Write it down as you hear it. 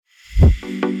Hello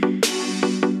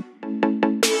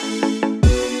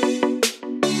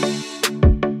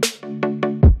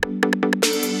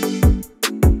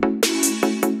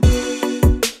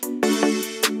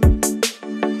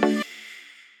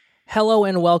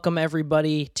and welcome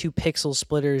everybody to Pixel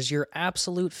Splitters, your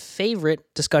absolute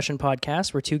favorite discussion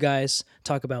podcast where two guys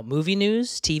talk about movie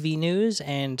news, TV news,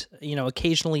 and,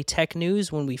 occasionally tech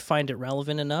news when we find it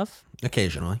relevant enough.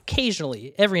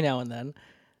 Occasionally, every now and then.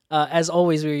 As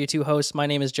always, we're your two hosts. My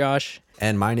name is Josh.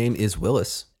 And my name is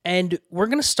Willis. And we're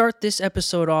going to start this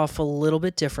episode off a little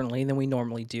bit differently than we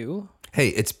normally do. Hey,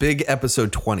 it's big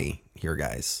episode 20 here,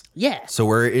 guys. Yeah. So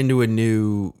we're into a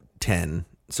new 10.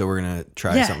 So we're going to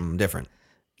try something different.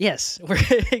 Yes,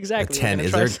 exactly. A 10.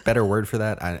 Is there a better word for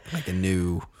that? I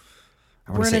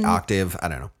want to say octave. I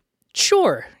don't know.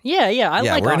 Sure. Yeah. I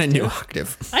we're octave. in a new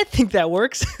octave. I think that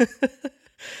works.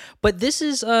 But this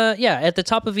is, at the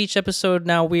top of each episode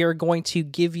now, we are going to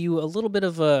give you a little bit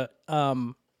of a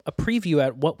preview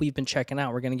at what we've been checking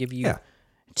out. We're going to give you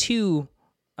two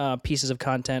pieces of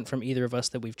content from either of us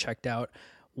that we've checked out.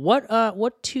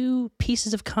 What two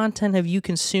pieces of content have you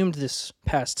consumed this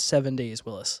past 7 days,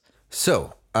 Willis?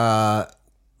 So,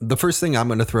 the first thing I'm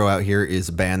going to throw out here is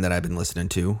a band that I've been listening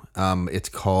to. It's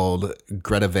called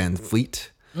Greta Van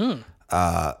Fleet,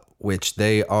 which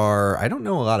they are, I don't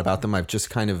know a lot about them. I've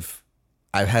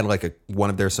had one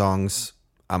of their songs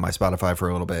on my Spotify for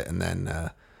a little bit and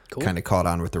then kind of caught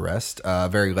on with the rest.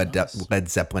 Very Led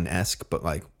Zeppelin-esque, but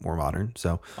like more modern.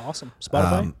 So awesome.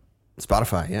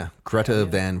 Spotify, yeah. Greta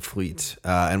Van Fleet.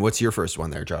 And what's your first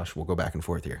one there, Josh? We'll go back and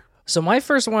forth here. So my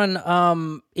first one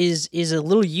is a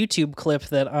little YouTube clip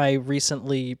that I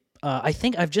recently, I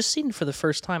think I've just seen for the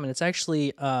first time, and it's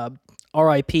actually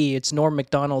R.I.P. It's Norm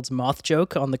Macdonald's moth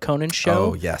joke on the Conan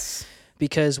show. Oh, yes.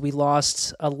 Because we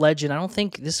lost a legend. I don't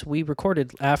think we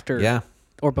recorded after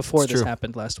or before this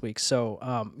happened last week. So,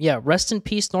 rest in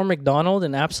peace, Norm Macdonald,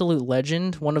 an absolute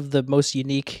legend, one of the most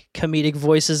unique comedic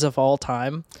voices of all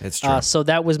time. It's true. So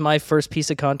that was my first piece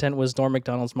of content was Norm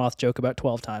Macdonald's moth joke about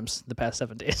 12 times the past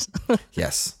 7 days.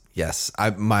 Yes.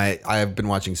 I've been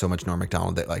watching so much Norm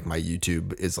Macdonald that like my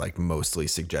YouTube is like mostly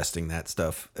suggesting that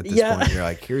stuff at this point. You're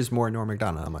like, here's more Norm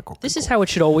Macdonald. I'm like, okay, this is how it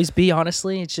should always be,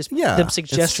 honestly. It's just them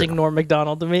suggesting Norm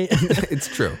Macdonald to me. It's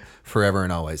true. Forever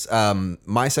and always.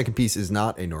 My second piece is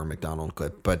not a Norm Macdonald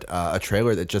clip, but a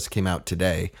trailer that just came out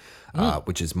today,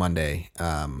 which is Monday.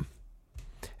 And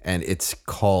it's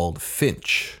called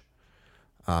Finch.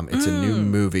 It's a new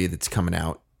movie that's coming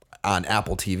out on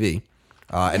Apple TV.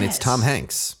 And it's Tom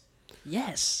Hanks.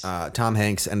 Yes. Tom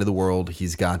Hanks, end of the world.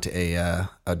 He's got a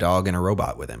dog and a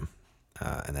robot with him.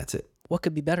 And that's it. What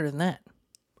could be better than that?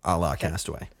 A la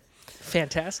Castaway.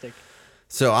 Fantastic.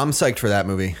 So I'm psyched for that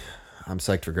movie. I'm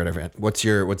psyched for Greta Van. What's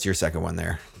your second one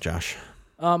there, Josh?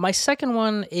 My second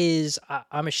one is,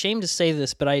 I'm ashamed to say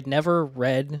this, but I had never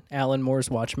read Alan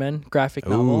Moore's Watchmen graphic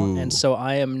novel. And so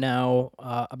I am now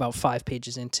about 5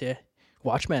 pages into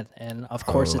Watchmen, and of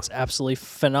course it's absolutely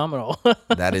phenomenal.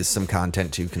 That is some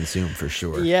content to consume for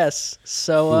sure. Yes.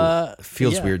 So it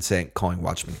feels weird calling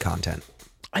Watchmen content.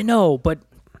 I know, but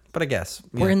I guess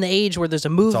we're in the age where there's a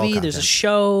movie, there's a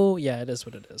show. Yeah, it is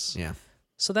what it is. Yeah.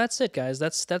 So that's it, guys.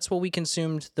 That's what we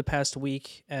consumed the past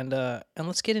week, and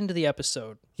let's get into the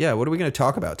episode. Yeah, what are we going to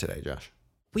talk about today, Josh?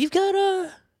 We've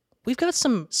got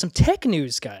some tech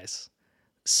news, guys.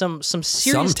 Some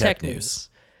serious tech news.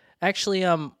 Actually,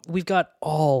 we've got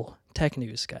all tech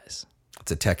news, guys.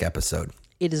 It's a tech episode.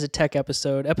 It is a tech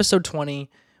episode. Episode 20.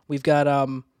 We've got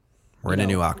we're in a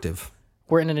new octave.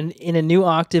 We're in a new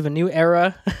octave, a new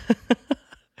era.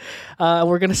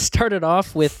 We're going to start it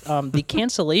off with the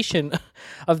cancellation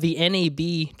of the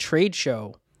NAB trade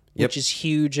show, which is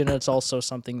huge, and it's also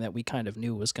something that we kind of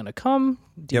knew was going to come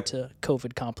due to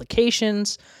COVID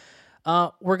complications.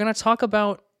 We're going to talk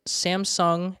about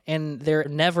Samsung and their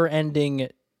never-ending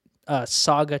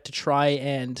saga to try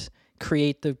and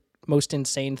create the most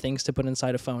insane things to put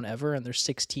inside a phone ever, and their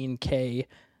 16K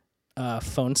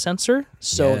phone sensor.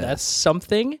 So that's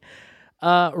something.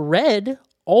 Red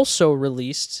also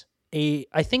released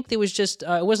I think there was just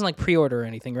it wasn't like pre-order or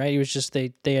anything, right? It was just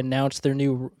they announced their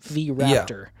new V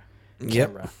Raptor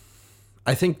camera.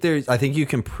 I think you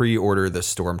can pre-order the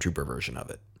Stormtrooper version of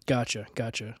it. Gotcha.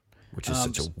 Which is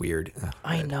such a weird...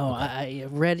 I know. I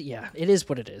read... Yeah, it is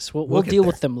what it is. We'll deal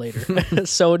with them later.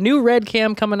 So, new Red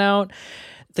Cam coming out.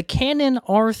 The Canon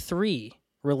R3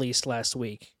 released last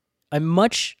week. A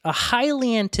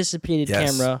highly anticipated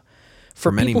camera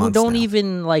for people who don't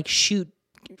even like shoot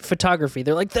photography.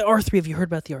 They're like, the R3, have you heard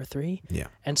about the R3? Yeah.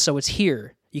 And so it's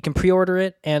here. You can pre-order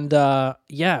it. And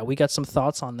we got some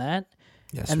thoughts on that.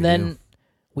 Yes, and then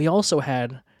we also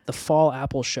had the Fall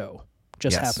Apple Show.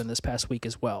 just Yes. happened this past week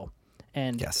as well.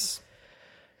 And Yes.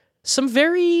 some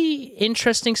very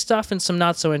interesting stuff and some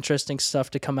not so interesting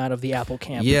stuff to come out of the Apple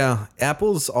camp. Yeah,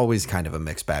 Apple's always kind of a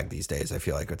mixed bag these days. I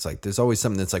feel like it's like there's always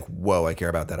something that's like, whoa, I care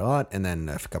about that a lot, and then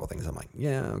a couple things I'm like,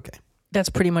 yeah, okay. That's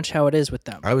pretty much how it is with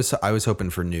them. I was hoping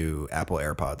for new Apple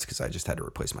AirPods because I just had to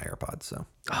replace my AirPods. So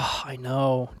Oh, I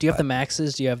know. Do you have the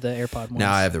Maxes? Do you have the AirPod ones?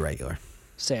 now I have the regular,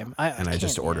 Same. and I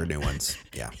just ordered new ones.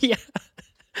 Yeah, Yeah.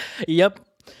 Yep.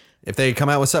 if they come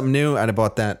out with something new, I'd have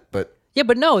bought that. But Yeah,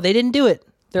 but no, they didn't do it.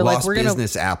 They're lost like, we're gonna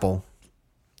business, Apple.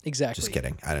 exactly. Just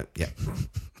kidding. I don't. Yeah.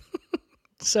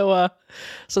 So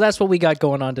that's what we got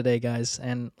going on today, guys,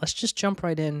 and let's just jump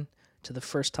right in to the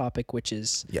first topic, which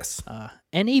is Yes.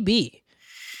 NAB.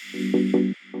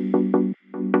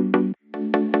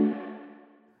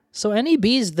 So NAB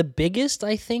is the biggest,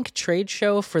 I think, trade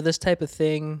show for this type of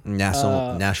thing.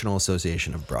 National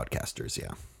Association of Broadcasters.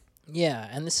 Yeah. Yeah,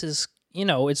 and this is,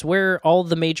 it's where all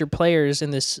the major players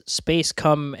in this space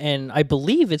come, and I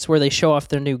believe it's where they show off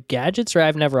their new gadgets, or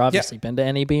I've never obviously been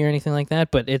to NAB or anything like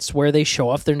that, but it's where they show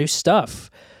off their new stuff.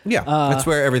 Yeah. That's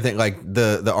where everything, like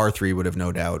the R3 would have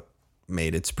no doubt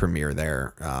made its premiere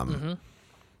there.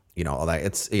 All that.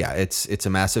 It's a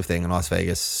massive thing in Las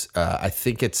Vegas. I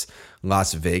think it's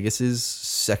Las Vegas's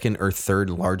second or third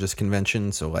largest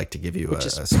convention. So like to give you a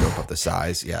scope of the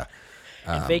size. Yeah.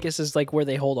 And Vegas is like where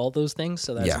they hold all those things,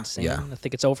 so that's insane. Yeah. I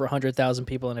think it's over 100,000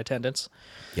 people in attendance.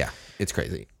 Yeah. It's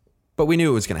crazy. But we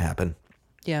knew it was going to happen.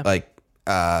 Yeah. Like,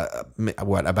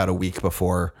 about a week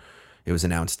before it was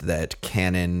announced that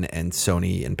Canon and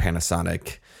Sony and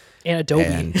Panasonic and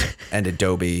Adobe and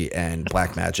Adobe and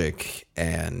Blackmagic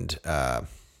and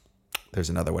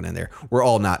there's another one in there. We're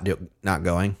all not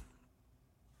going.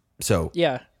 So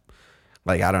yeah,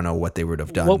 like I don't know what they would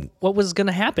have done. What was going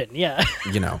to happen? Yeah.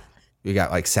 You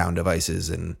got like Sound Devices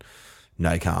and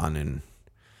Nikon and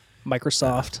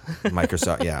Microsoft.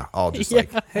 Microsoft. Yeah, all just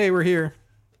like, hey, we're here.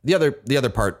 The other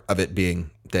part of it being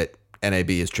that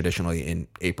NAB is traditionally in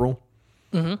April.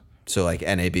 Mm-hmm. So like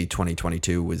NAB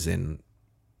 2022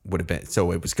 would have been,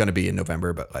 so it was going to be in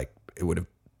November, but like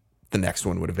the next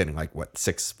one would have been in like what,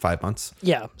 5 months.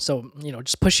 Yeah. So,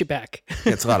 just push it back.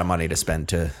 It's a lot of money to spend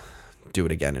to do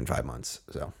it again in 5 months.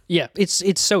 So yeah,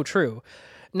 it's so true.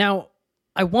 Now,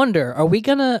 I wonder,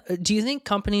 do you think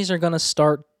companies are going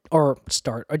to or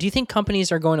do you think companies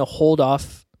are going to hold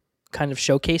off kind of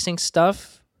showcasing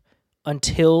stuff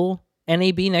until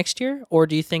NAB next year? Or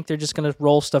do you think they're just going to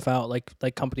roll stuff out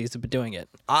like companies have been doing it?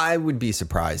 I would be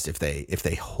surprised if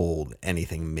they hold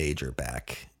anything major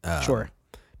back. Sure.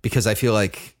 Because I feel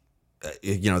like,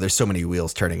 there's so many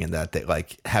wheels turning in that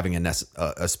like having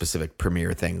a specific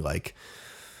premiere thing like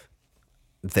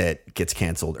that gets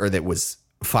canceled or that was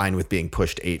fine with being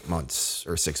pushed 8 months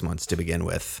or 6 months to begin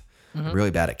with. Mm-hmm. I'm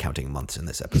really bad at counting months in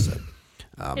this episode.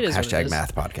 Hashtag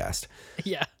math podcast.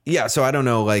 Yeah. Yeah. So I don't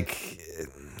know. Like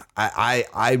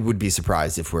I would be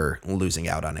surprised if we're losing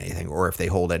out on anything or if they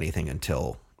hold anything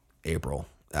until April.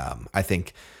 I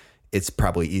think it's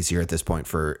probably easier at this point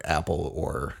for Apple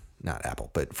or not Apple,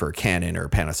 but for Canon or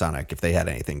Panasonic, if they had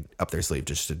anything up their sleeve,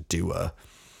 just to do a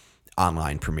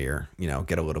online premiere,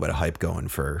 get a little bit of hype going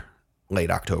for late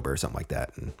October or something like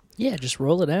that. And yeah, just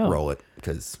roll it out. Roll it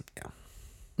because, yeah.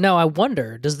 Now, I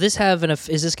wonder, is this going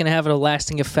to have a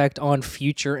lasting effect on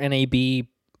future NAB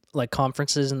like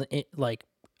conferences and like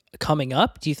coming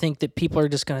up? Do you think that people are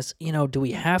just going to, do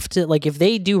we have to, like if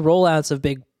they do rollouts of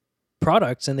big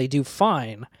products and they do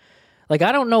fine, like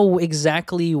I don't know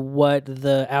exactly what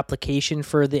the application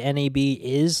for the NAB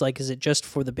is. Like, is it just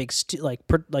for the big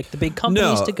the big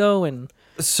companies to go and?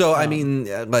 So I mean,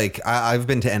 like I've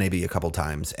been to NAB a couple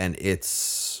times, and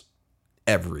it's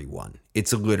everyone.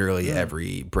 It's literally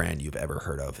every brand you've ever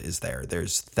heard of is there.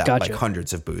 There's like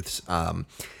hundreds of booths, and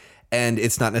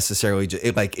it's not necessarily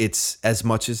it's as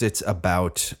much as it's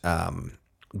about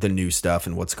the new stuff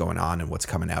and what's going on and what's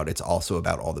coming out. It's also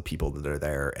about all the people that are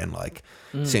there and like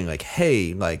saying like,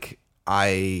 hey, like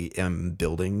I am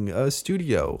building a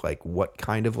studio. Like, what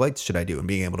kind of lights should I do? And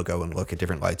being able to go and look at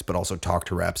different lights, but also talk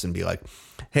to reps and be like,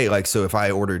 hey, like, so if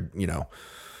I ordered,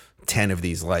 10 of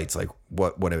these lights, like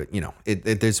what,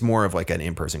 there's more of like an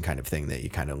in-person kind of thing that you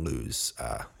kind of lose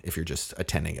if you're just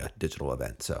attending a digital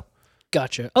event. So.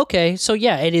 Gotcha. Okay. So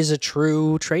yeah, it is a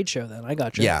true trade show then. I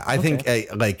gotcha. Yeah. I think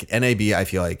like NAB, I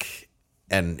feel like,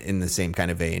 and in the same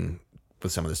kind of vein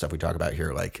with some of the stuff we talk about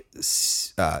here, like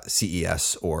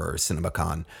CES or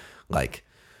CinemaCon, like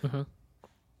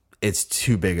it's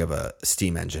too big of a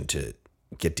steam engine to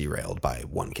get derailed by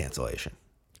one cancellation.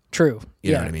 True.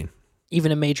 You know what I mean?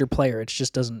 Even a major player, it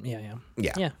just doesn't.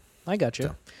 Yeah. I got you.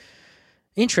 So.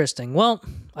 Interesting. Well,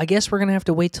 I guess we're gonna have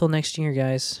to wait till next year,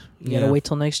 guys. You gotta wait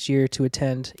till next year to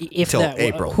attend. If Till that,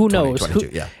 April. who knows?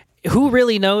 2022, Who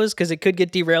really knows? Because it could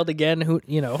get derailed again. Who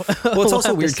Well, it's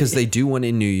also weird because they do one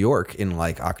in New York in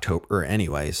like October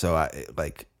anyway. So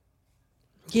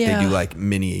they do like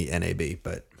mini NAB,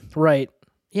 but right.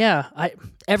 Yeah,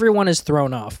 everyone is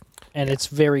thrown off, and it's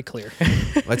very clear.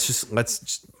 let's just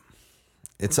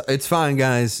it's fine,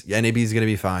 guys. NAB is gonna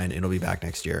be fine. It'll be back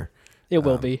next year. It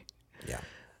will be. Yeah.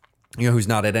 You know who's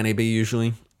not at NAB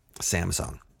usually?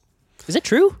 Samsung. Is it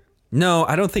true? No,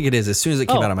 I don't think it is. As soon as it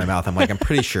came out of my mouth, I'm like, I'm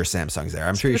pretty sure Samsung's there.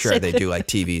 I'm pretty sure they do like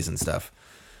TVs and stuff.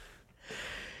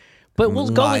 But we'll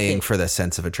go with lying it. for the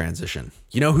sense of a transition.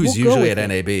 You know who's usually at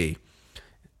NAB?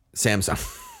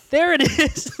 Samsung. There it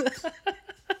is.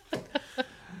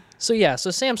 So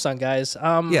Samsung, guys.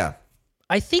 Yeah.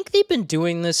 I think they've been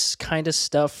doing this kind of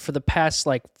stuff for the past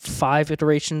like 5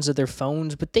 iterations of their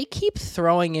phones, but they keep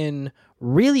throwing in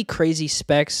really crazy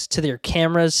specs to their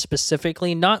cameras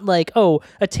specifically. Not like, a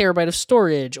terabyte of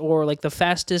storage or like the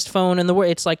fastest phone in the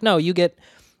world. It's like, no, you get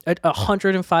a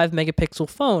 105 megapixel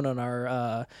phone on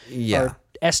our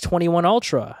S21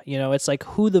 Ultra. You know, it's like,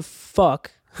 who the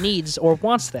fuck needs or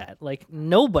wants that? Like,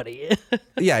 nobody.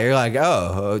 Yeah, you're like,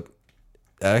 oh,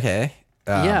 okay.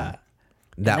 Yeah.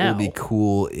 That will be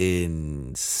cool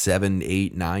in 7,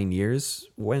 8, 9 years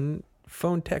when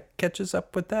phone tech catches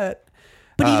up with that.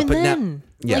 But even then,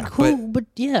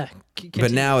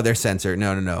 But now their sensor,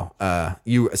 no.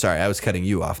 Sorry, I was cutting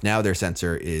you off. Now their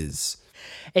sensor is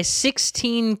a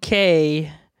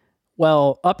 16K,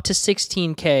 up to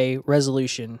 16K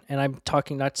resolution, and I'm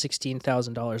talking not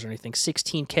 $16,000 or anything.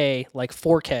 16K, like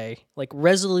 4K, like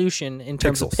resolution in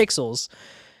terms of pixels.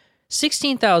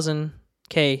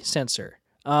 16,000K sensor.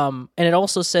 And it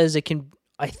also says it can,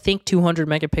 I think 200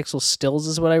 megapixel stills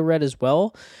is what I read as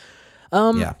well.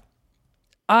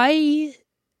 I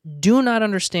do not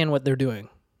understand what they're doing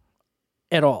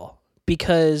at all,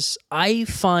 because I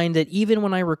find that even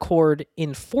when I record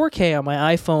in 4K on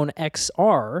my iPhone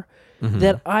XR,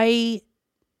 that I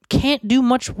can't do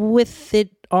much with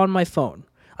it on my phone.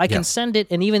 I can send it,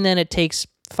 and even then it takes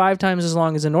 5 times as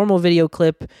long as a normal video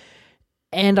clip,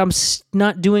 and I'm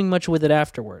not doing much with it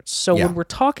afterwards. So when we're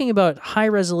talking about high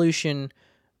resolution,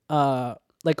 or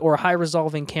high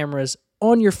resolving cameras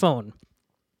on your phone,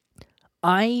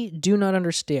 I do not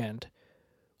understand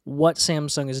what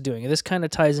Samsung is doing. And this kind of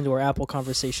ties into our Apple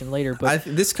conversation later. But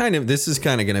this is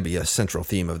kind of going to be a central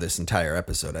theme of this entire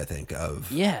episode, I think,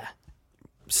 of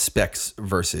specs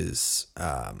versus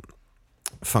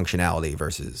functionality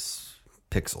versus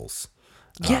pixels.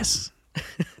 Yes.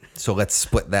 So let's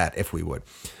split that if we would.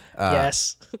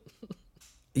 Yes.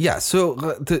 Yeah. So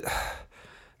the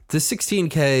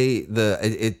 16K,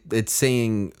 it's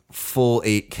saying full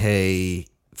 8K,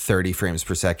 30 frames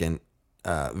per second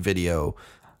video.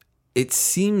 It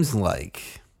seems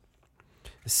like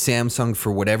Samsung,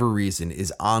 for whatever reason,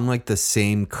 is on like the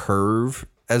same curve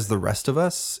as the rest of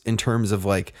us in terms of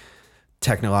like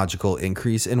technological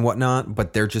increase and whatnot,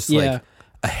 but they're just like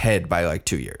ahead by like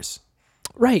 2 years.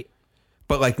 Right.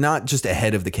 But like not just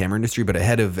ahead of the camera industry, but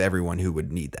ahead of everyone who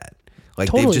would need that. Like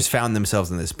Totally. They've just found themselves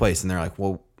in this place and they're like,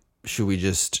 well, should we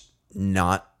just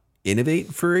not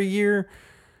innovate for a year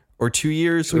or 2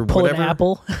 years or pull whatever? An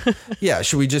Apple. Yeah.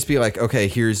 Should we just be like, okay,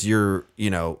 here's your,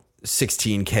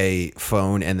 16K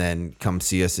phone and then come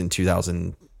see us in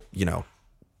 2000,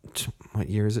 what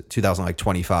year is it?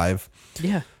 2025.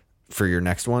 Yeah. For your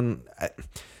next one.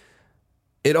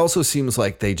 It also seems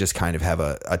like they just kind of have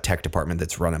a tech department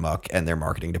that's run amok and their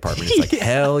marketing department is like,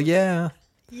 hell yeah.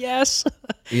 Yes.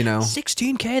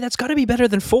 16K, that's got to be better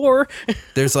than 4.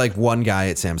 There's like one guy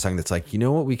at Samsung that's like, you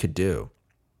know what we could do?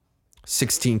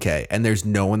 16K. And there's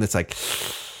no one that's like,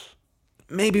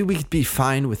 maybe we could be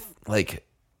fine with like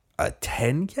a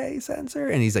 10K sensor.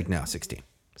 And he's like, no, 16.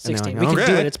 16. Like, we can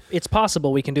do it. It's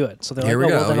possible we can do it. So they're like,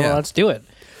 well, then let's do it.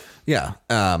 Yeah.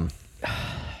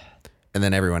 And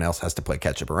then everyone else has to play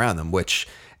catch up around them,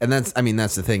 that's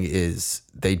the thing is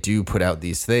they do put out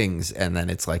these things and then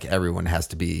it's like everyone has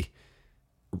to be,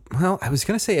 well, I was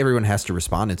going to say everyone has to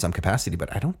respond in some capacity,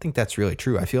 but I don't think that's really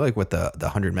true. I feel like with the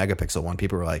 100 megapixel one,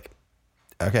 people were like,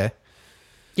 okay.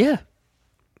 Yeah.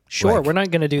 Sure. We're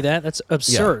not going to do that. That's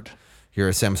absurd. Yeah. You're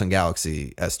a Samsung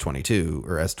Galaxy S22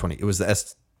 or S20. It was the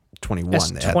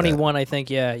S21. S21, I think.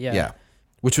 Yeah. Yeah.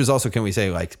 Which was also, can we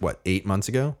say 8 months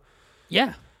ago?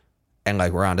 Yeah. And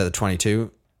we're on to the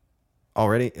 22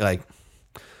 already.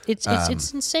 It's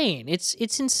insane.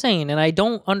 It's insane. And I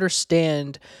don't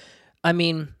understand. I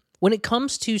mean, when it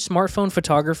comes to smartphone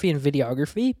photography and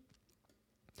videography,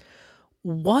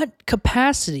 what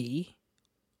capacity,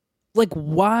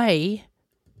 why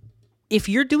if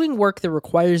you're doing work that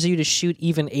requires you to shoot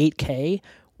even 8K,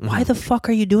 why the fuck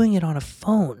are you doing it on a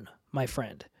phone, my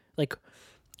friend? Like,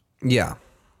 yeah.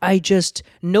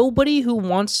 Nobody who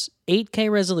wants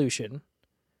 8K resolution,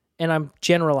 and I'm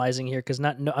generalizing here because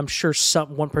I'm sure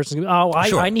one person's going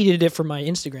to I needed it for my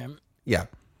Instagram. Yeah,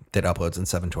 that uploads in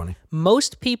 720.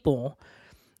 Most people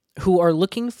who are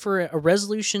looking for a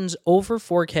resolutions over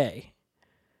 4K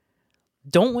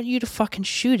don't want you to fucking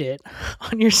shoot it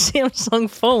on your Samsung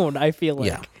phone, I feel like.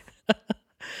 Yeah.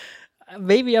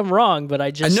 Maybe I'm wrong, but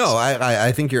I just... No,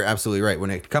 I think you're absolutely right.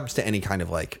 When it comes to any kind of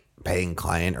like paying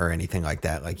client or anything like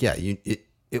that, like, yeah,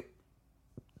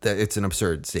 it's an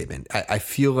absurd statement. I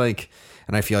feel like,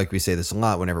 and I feel like we say this a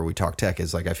lot whenever we talk tech,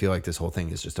 is like, I feel like this whole thing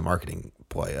is just a marketing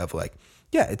ploy of like,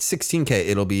 yeah, it's 16K.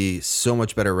 It'll be so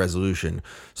much better resolution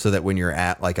so that when you're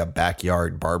at like a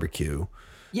backyard barbecue...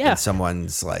 Yeah. And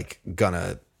someone's like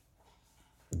gonna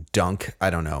dunk. I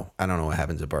don't know what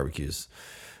happens at barbecues.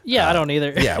 Yeah, I don't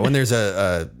either. Yeah, when there's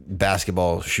a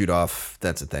basketball shoot off,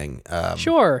 that's a thing.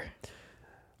 Sure.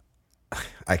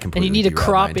 I completely. And you need to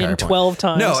crop in 12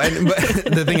 times. No,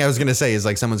 but the thing I was gonna say is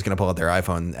like someone's gonna pull out their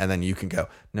iPhone and then you can go,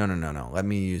 no. Let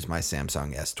me use my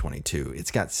Samsung S22. It's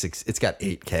got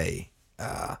 8K.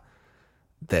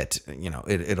 That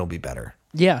it'll be better.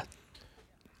 Yeah.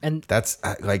 And that's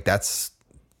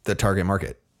the target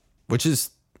market, which is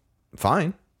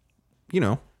fine,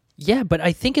 Yeah, but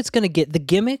I think it's going to get the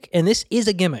gimmick, and this is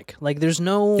a gimmick. Like, there's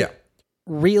no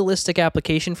realistic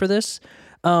application for this.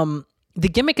 The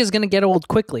gimmick is going to get old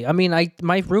quickly. I mean,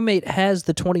 my roommate has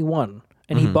the 21,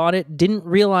 and he bought it, didn't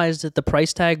realize that the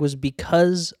price tag was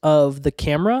because of the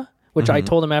camera, which I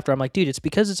told him after. I'm like, dude, it's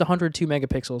because it's 102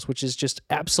 megapixels, which is just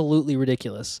absolutely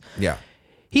ridiculous. Yeah.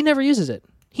 He never uses it.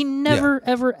 He never,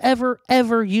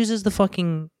 ever uses the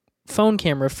fucking phone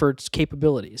camera for its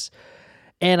capabilities.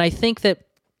 And I think that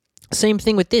same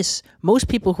thing with this. Most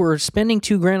people who are spending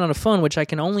 $2,000 on a phone, which I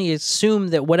can only assume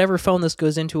that whatever phone this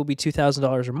goes into will be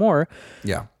 $2,000 or more.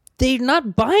 Yeah. They're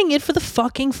not buying it for the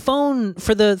fucking phone,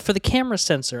 for the camera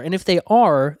sensor. And if they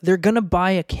are, they're going to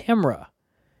buy a camera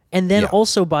and then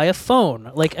also buy a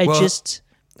phone. Like, here's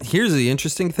the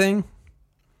interesting thing.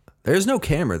 There's no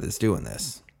camera that's doing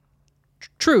this.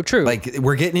 True. Like,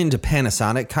 we're getting into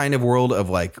Panasonic kind of world of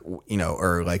like,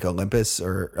 or like Olympus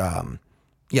or,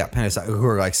 Panasonic, who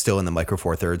are like still in the Micro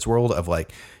Four Thirds world of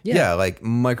like, like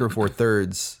Micro Four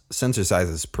Thirds sensor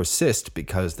sizes persist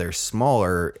because they're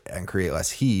smaller and create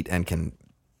less heat and can,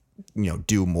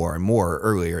 do more and more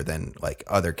earlier than like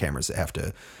other cameras that have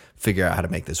to figure out how to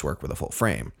make this work with a full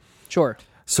frame. Sure.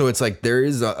 So it's like there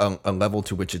is a level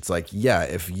to which it's like,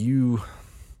 if you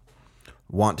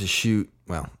want to shoot,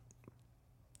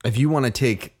 if you want to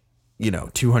take,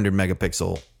 200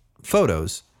 megapixel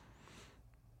photos,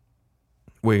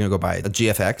 we're going to go buy a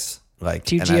GFX, like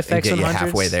two GFX and get you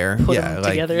halfway there.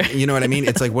 Together. You know what I mean?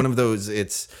 It's like one of those,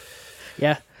 it's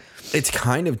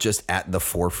kind of just at the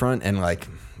forefront and like,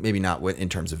 maybe not in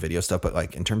terms of video stuff, but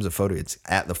like in terms of photo, it's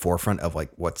at the forefront of like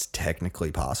what's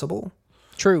technically possible.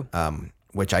 True.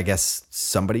 Which I guess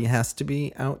somebody has to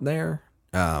be out there.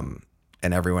 And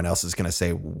everyone else is going to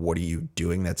say, what are you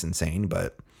doing? That's insane.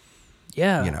 But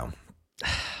yeah,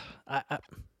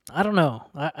 I don't know.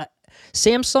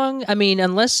 Samsung,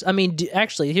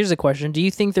 actually, here's a question. Do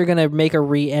you think they're going to make a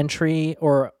re-entry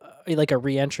or like a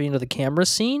re-entry into the camera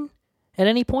scene at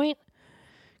any point?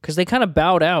 Because they kind of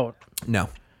bowed out. No?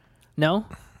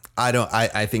 I don't.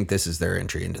 I think this is their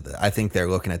entry into I think they're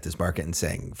looking at this market and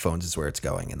saying phones is where it's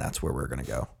going and that's where we're going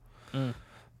to go.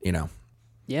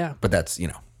 Yeah. But that's,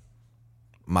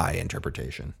 my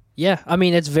interpretation. Yeah,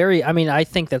 I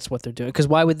think that's what they're doing. Because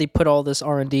why would they put all this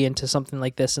R&D into something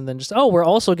like this and then just, we're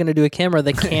also going to do a camera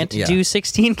that can't do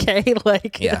 16K?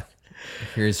 Like, yeah.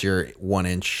 Here's your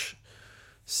 1-inch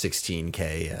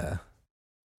 16K.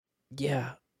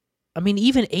 Yeah.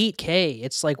 Even 8K,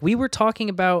 it's like we were talking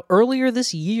about earlier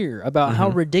this year about how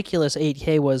ridiculous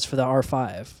 8K was for the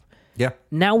R5. Yeah.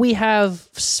 Now we have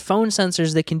phone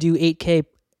sensors that can do 8K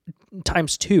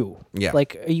times 2. Yeah.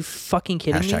 Like, are you fucking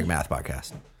kidding me? Hashtag math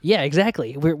podcast. Yeah,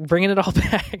 exactly. We're bringing it all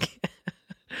back.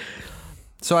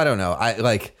 So I don't know. I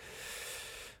like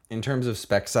in terms of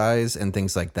spec size and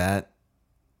things like that.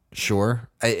 Sure.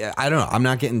 I don't know. I'm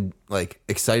not getting like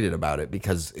excited about it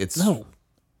because it's no.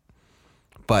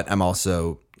 But I'm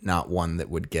also not one that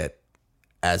would get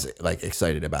as like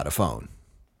excited about a phone.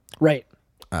 Right.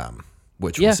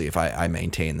 Which we'll see if I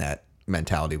maintain that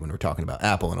mentality when we're talking about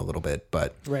Apple in a little bit,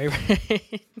 but right.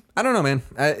 I don't know, man.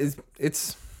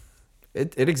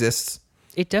 It exists.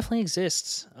 It definitely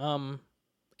exists.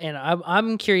 And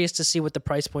I'm curious to see what the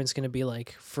price point is going to be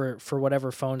like for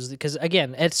whatever phones, because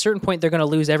again, at a certain point they're going to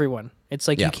lose everyone. It's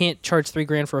like you can't charge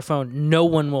 $3,000 for a phone; no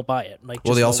one will buy it. Like,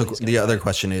 well, the other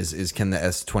question is can the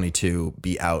S22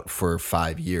 be out for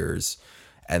 5 years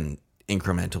and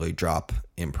incrementally drop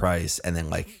in price, and then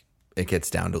like it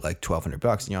gets down to like $1,200,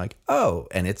 and you're like, oh,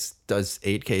 and it's does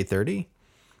 8K 30?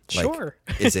 Sure.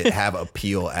 Like, is it have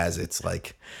appeal as it's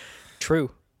like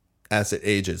true as it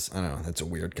ages? I don't know. That's a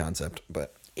weird concept,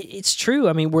 but. It's true.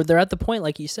 I mean, where they're at the point,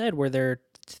 like you said, where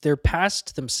they're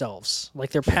past themselves.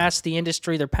 Like they're past the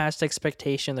industry, they're past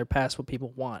expectation, they're past what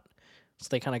people want. So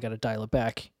they kind of got to dial it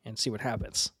back and see what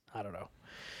happens. I don't know.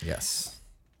 Yes.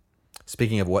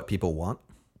 Speaking of what people want.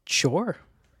 Sure.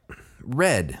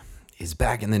 Red is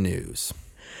back in the news.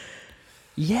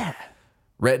 Yeah.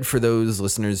 Red, for those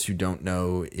listeners who don't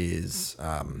know, is,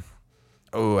 I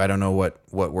don't know what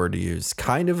word to use.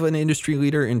 Kind of an industry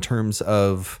leader in terms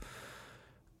of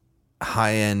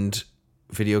high-end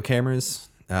video cameras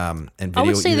and video. I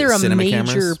would say they're a major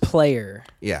cameras. player.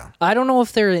 Yeah. I don't know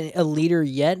if they're a leader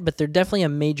yet, but they're definitely a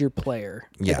major player.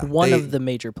 Yeah. Like one of the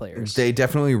major players. They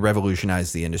definitely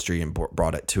revolutionized the industry and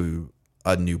brought it to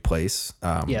a new place.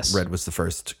 Yes. Red was the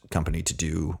first company to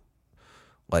do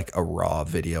like a raw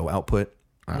video output.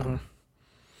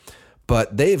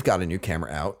 But they've got a new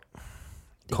camera out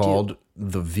called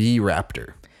the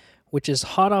V-Raptor. Which is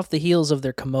hot off the heels of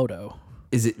their Komodo.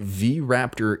 Is it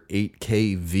V-Raptor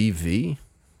 8K VV?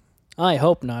 I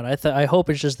hope not. I hope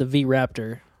it's just the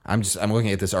V-Raptor. I'm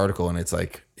looking at this article and it's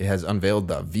like it has unveiled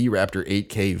the V-Raptor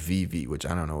 8K VV, which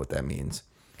I don't know what that means.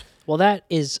 Well, that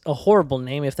is a horrible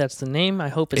name. If that's the name, I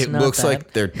hope it's not that. It looks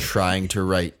like they're trying to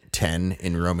write 10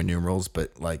 in Roman numerals,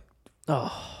 but like,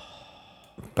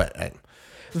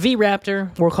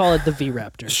 V-Raptor. We'll call it the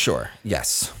V-Raptor. Sure.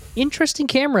 Yes. Interesting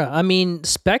camera. I mean,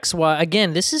 specs wise,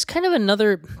 again, this is kind of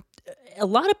another. A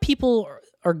lot of people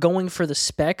are going for the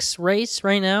specs race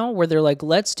right now, where they're like,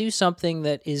 let's do something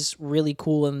that is really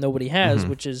cool and nobody has,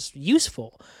 which is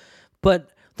useful. But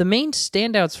the main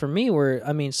standouts for me were,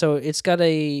 I mean, so it's got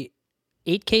a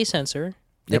 8K sensor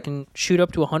that can shoot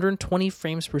up to 120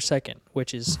 frames per second,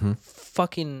 which is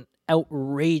fucking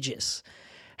outrageous.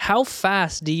 How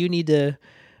fast do you need to,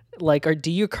 like, or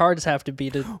do your cards have to be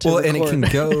to well, record? And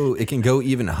it can go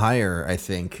even higher, I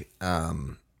think,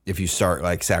 if you start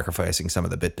like sacrificing some of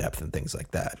the bit depth and things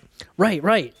like that. Right.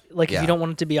 Like if you don't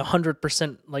want it to be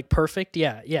 100% like perfect.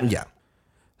 Yeah.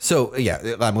 So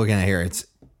I'm looking at here. It's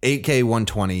 8K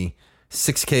 120,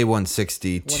 6K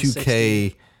 160,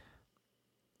 2K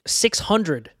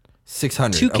 600.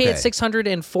 600. 2K at 600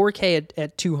 and 4K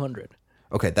at 200.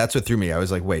 Okay, that's what threw me. I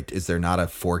was like, wait, is there not a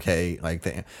 4K like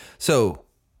thing? So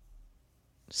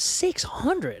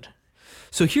 600.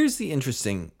 So here's the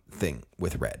interesting thing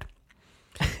with Red.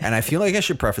 And I feel like I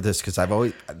should preface this because I've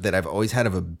always had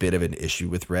a bit of an issue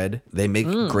with Red. They make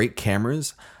great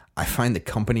cameras. I find the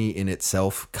company in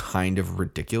itself kind of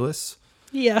ridiculous.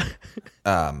 Yeah.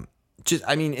 In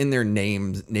their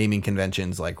naming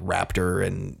conventions like Raptor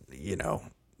and,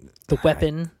 the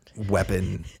weapon.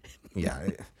 Yeah.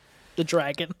 The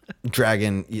dragon.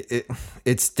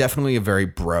 It's definitely a very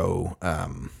bro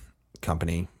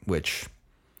company, which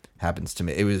happens to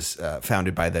me. It was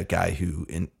founded by the guy who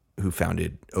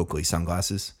founded Oakley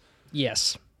sunglasses.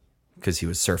 Yes. Because he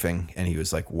was surfing and he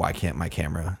was like, why can't my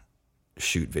camera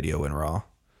shoot video in RAW?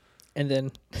 And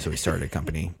then so he started a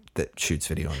company that shoots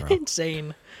video in RAW.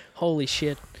 Insane. Holy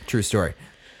shit. True story.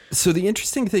 So the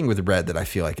interesting thing with Red that I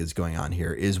feel like is going on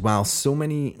here is while so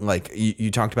many, like you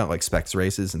talked about like specs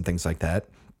races and things like that,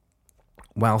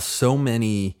 while so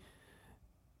many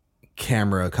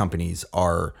camera companies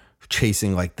are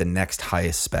chasing like the next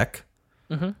highest spec,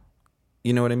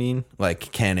 you know what I mean?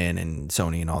 Like Canon and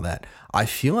Sony and all that. I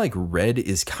feel like Red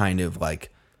is kind of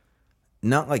like,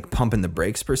 not like pumping the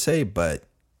brakes per se, but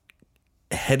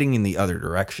heading in the other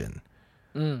direction.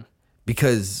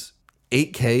 Because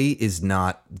 8K is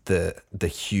not the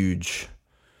huge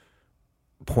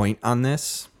point on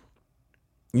this,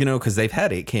 because they've had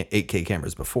 8K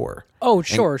cameras before. Oh,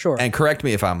 sure. And correct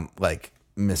me if I'm like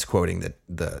misquoting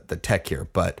the tech here,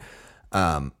 but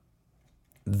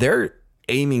they're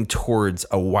aiming towards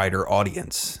a wider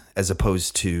audience as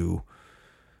opposed to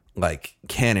like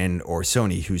Canon or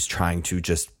Sony, who's trying to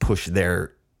just push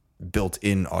their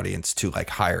built-in audience to like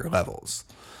higher levels.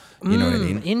 You know what I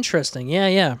mean? Interesting.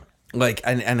 Yeah. Like,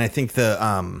 and I think the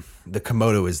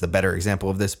Komodo is the better example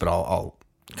of this, but I'll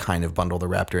kind of bundle the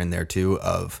Raptor in there too.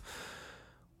 Of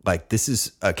like, this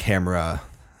is a camera.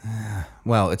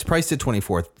 Well, it's priced at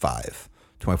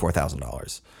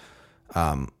 $24,000,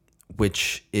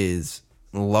 which is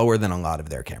lower than a lot of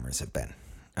their cameras have been.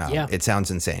 Yeah. It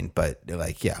sounds insane, but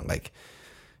like, yeah, like,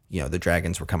 the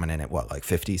Dragons were coming in at what, like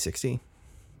 50, 60?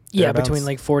 Yeah, Thereabouts? between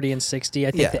like 40 and 60.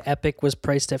 I think Yeah. the Epic was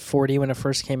priced at 40 when it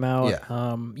first came out.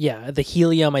 Yeah. The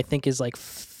Helium I think is like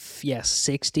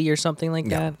 60 or something like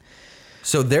that.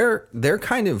 So they're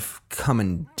kind of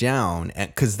coming down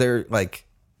because they're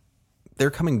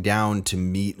coming down to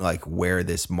meet like where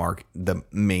the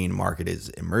main market is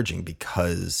emerging,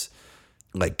 because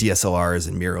like DSLRs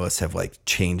and mirrorless have like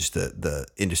changed the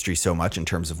industry so much in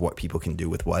terms of what people can do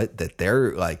with what, that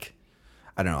they're like,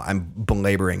 I don't know, I'm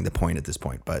belaboring the point at this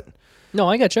point, but No,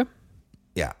 I gotcha.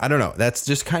 yeah, I don't know. That's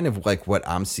just kind of like what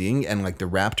I'm seeing. And like the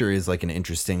Raptor is like an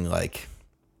interesting, like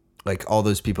all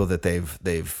those people that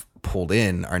they've pulled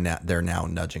in they're now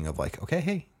nudging of like, okay,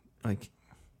 hey, like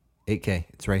 8K,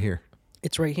 it's right here.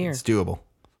 It's right here. It's doable.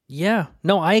 Yeah.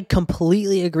 No, I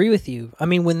completely agree with you. I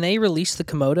mean, when they released the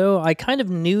Komodo, I kind of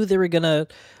knew they were going to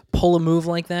pull a move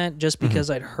like that just because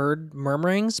I'd heard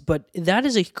murmurings, but that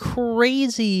is a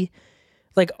crazy,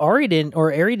 like Ari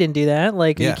didn't do that.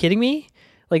 Like, are you kidding me?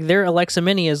 Like their Alexa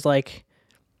Mini is like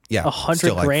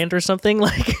 $100,000 or something.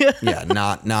 Like, yeah,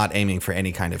 not aiming for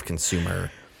any kind of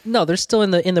consumer. No, they're still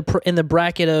in the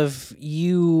bracket of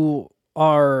you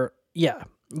are,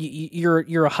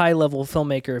 you're a high level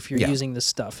filmmaker if you're using this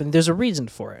stuff, and there's a reason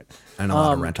for it. And a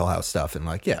lot of rental house stuff, and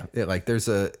like there's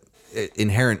a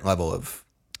inherent level of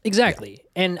exactly.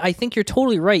 And I think you're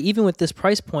totally right. Even with this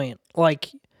price point,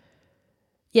 like,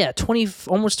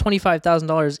 almost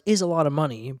 $25,000 is a lot of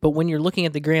money. But when you're looking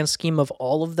at the grand scheme of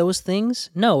all of those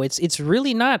things, no, it's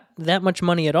really not that much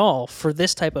money at all for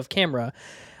this type of camera.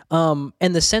 And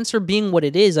the sensor being what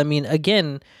it is, I mean,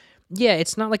 again,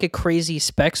 it's not like a crazy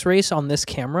specs race on this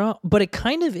camera, but it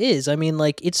kind of is. I mean,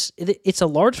 like it's a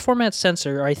large format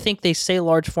sensor. I think they say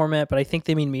large format, but I think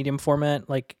they mean medium format,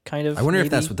 like kind of. I wonder if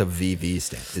that's what the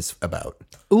VV is about.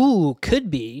 Ooh, could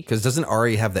be. Because doesn't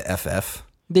Ari have the FF?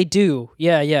 They do.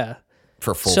 Yeah.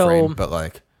 For full frame, but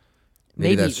like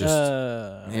maybe that's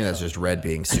just Red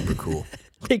being super cool.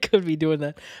 They could be doing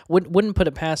that. Wouldn't put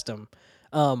it past them.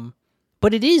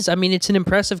 But it is. I mean, it's an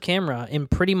impressive camera in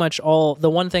pretty much all. The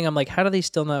one thing I'm like, how do they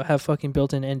still not have fucking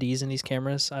built-in NDs in these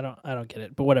cameras? I don't get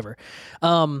it. But whatever.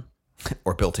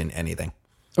 Or built-in anything.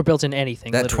 Or built-in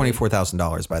anything. That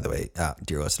 $24,000, by the way,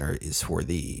 dear listener, is for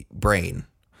the brain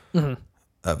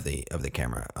of the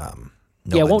camera.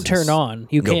 It won't turn on.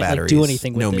 You can't batteries, like do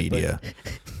anything with no it. media.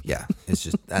 Yeah, it's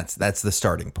just that's the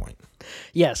starting point.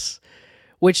 Yes,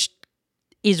 which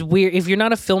is weird. If you're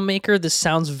not a filmmaker, this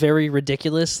sounds very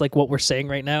ridiculous, like what we're saying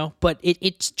right now. But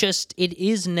it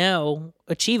is now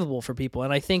achievable for people,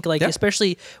 and I think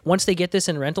especially once they get this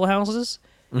in rental houses,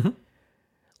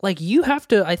 like you have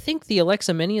to. I think the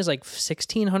Alexa Mini is like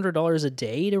 $1,600 a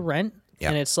day to rent,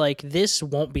 and it's like this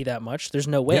won't be that much. There's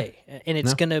no way, and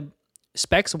it's gonna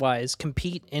specs wise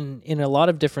compete in a lot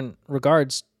of different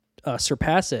regards,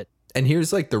 surpass it. And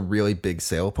here's like the really big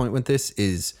sale point with this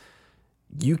is,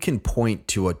 you can point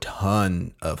to a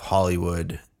ton of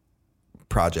Hollywood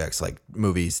projects like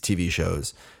movies, TV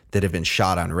shows that have been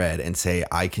shot on Red and say,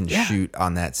 I can shoot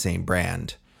on that same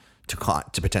brand to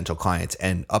potential clients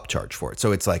and upcharge for it.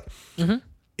 So it's like,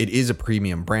 it is a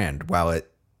premium brand while it,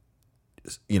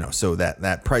 so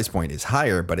that price point is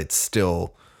higher, but it's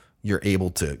still, you're able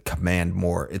to command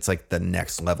more. It's like the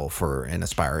next level for an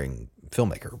aspiring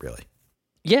filmmaker, really.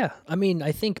 Yeah. I mean,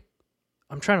 I think,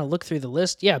 I'm trying to look through the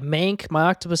list. Yeah, Mank, My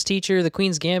Octopus Teacher, The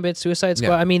Queen's Gambit, Suicide Squad.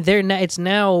 Yeah. I mean, it is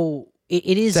now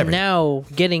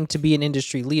getting to be an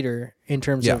industry leader in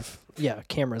terms of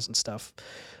cameras and stuff.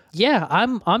 Yeah,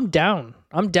 I'm down.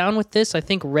 I'm down with this. I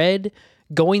think Red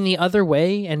going the other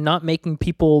way and not making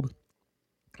people,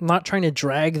 not trying to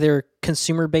drag their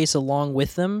consumer base along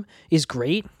with them is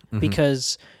great,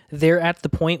 because they're at the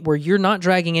point where you're not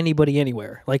dragging anybody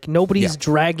anywhere. Like nobody's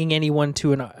dragging anyone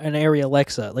to an Arri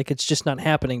Alexa. Like it's just not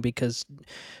happening because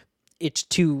it's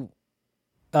too,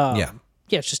 it's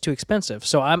just too expensive.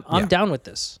 So I'm down with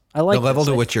this. I like the level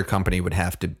to which your company would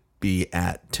have to be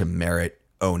at to merit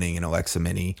owning an Alexa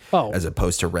Mini, as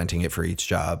opposed to renting it for each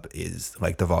job, is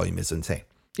like the volume is insane.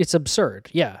 It's absurd.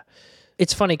 Yeah.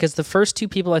 It's funny because the first two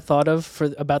people I thought of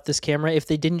about this camera, if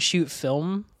they didn't shoot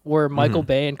film, were Michael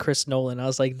Bay and Chris Nolan. I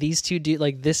was like, these two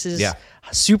this is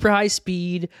super high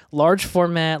speed, large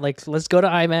format. Like, let's go to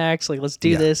IMAX. Like, let's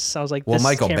do this. I was like,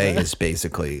 Michael Bay is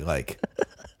basically like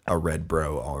a Red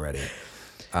bro already.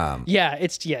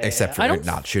 Except for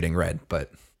not shooting Red,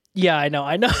 but I know.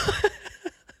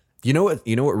 You know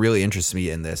what really interests me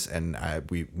in this, and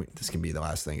we this can be the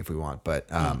last thing if we want, but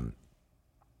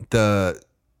the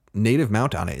native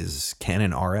mount on it is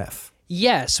Canon RF.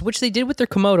 Yes, which they did with their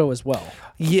Komodo as well.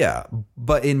 Yeah,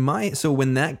 but when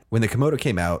the Komodo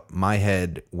came out, my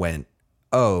head went,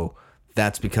 "Oh,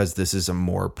 that's because this is a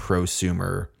more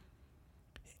prosumer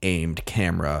aimed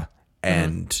camera,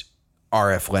 and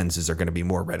RF lenses are going to be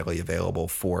more readily available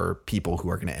for people who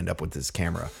are going to end up with this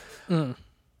camera."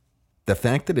 The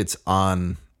fact that it's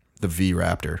on the V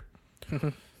Raptor,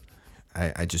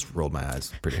 I just rolled my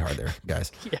eyes pretty hard there,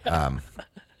 guys. Yeah.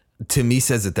 To me,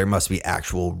 says that there must be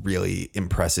actual really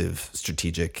impressive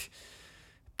strategic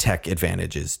tech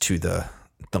advantages to the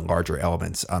larger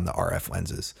elements on the RF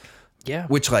lenses. Yeah.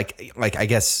 Which like I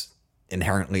guess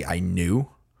inherently I knew,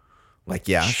 like,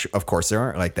 yeah, of course there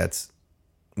are, like, that's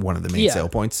one of the main sale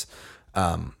points.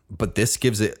 But this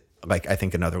gives it, like, I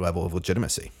think another level of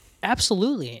legitimacy.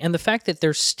 Absolutely. And the fact that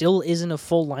there still isn't a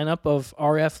full lineup of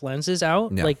RF lenses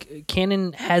out, like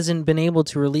Canon hasn't been able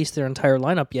to release their entire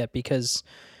lineup yet because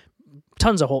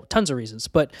tons of reasons.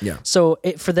 But so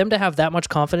for them to have that much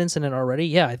confidence in it already,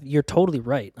 you're totally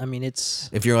right. I mean,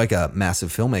 if you're like a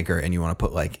massive filmmaker and you want to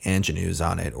put like Angenieux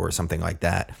on it or something like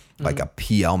that, like a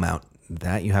PL mount,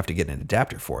 that you have to get an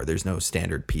adapter for. There's no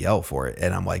standard PL for it.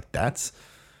 And I'm like, that's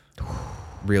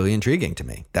really intriguing to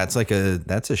me. That's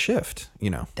a shift, you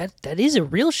know. That is a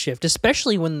real shift,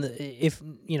 especially when if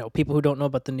people who don't know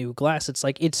about the new glass, it's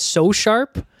like it's so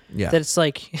sharp that it's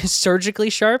like surgically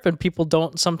sharp, and people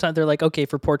don't, sometimes they're like, okay,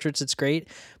 for portraits it's great,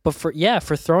 but for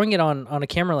throwing it on a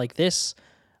camera like this,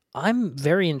 I'm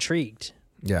very intrigued.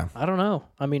 Yeah. I don't know.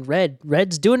 I mean,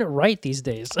 Red's doing it right these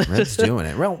days. Red's doing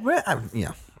it. Well,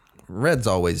 Red's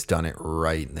always done it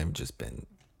right, and they've just been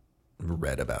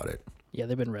red about it. Yeah,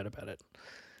 they've been red about it.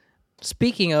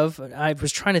 Speaking of, I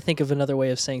was trying to think of another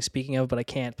way of saying speaking of, but I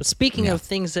can't. But speaking of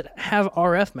things that have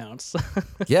RF mounts.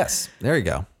 Yes, there you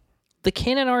go. The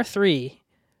Canon R3,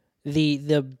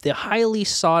 the highly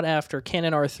sought after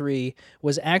Canon R3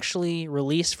 was actually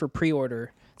released for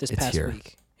pre-order this past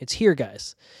week. It's here,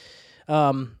 guys.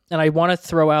 And I want to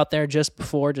throw out there just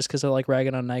because I like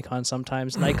ragging on Nikon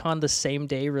sometimes. Nikon the same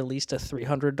day released a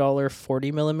 $300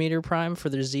 40mm prime for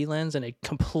their Z lens, and it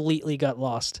completely got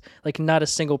lost. Like, not a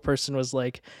single person was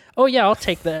like, "Oh yeah, I'll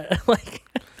take that." Like,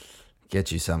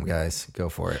 get you some, guys. Go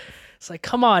for it. It's like,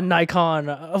 come on, Nikon.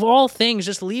 Of all things,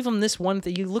 just leave them this one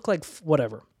thing. You look like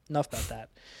whatever. Enough about that.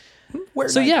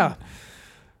 Nikon?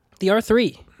 The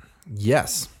R3.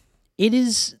 Yes. It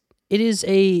is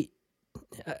a.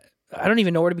 I don't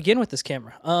even know where to begin with this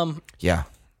camera. Yeah,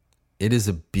 it is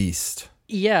a beast.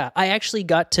 Yeah, I actually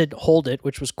got to hold it,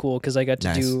 which was cool because I got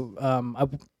to do.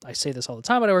 I say this all the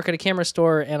time, but I work at a camera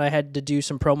store, and I had to do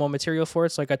some promo material for it,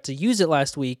 so I got to use it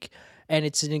last week, and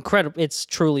it's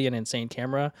truly an insane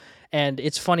camera, and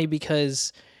it's funny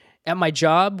because at my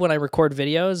job when I record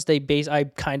videos, I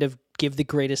kind of give the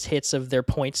greatest hits of their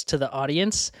points to the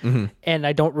audience, and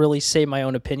I don't really say my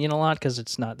own opinion a lot because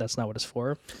that's not what it's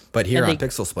for. But here on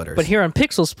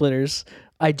Pixel Splitters,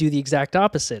 I do the exact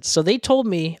opposite. So they told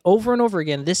me over and over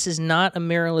again, this is not a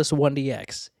mirrorless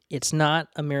 1DX. It's not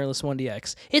a mirrorless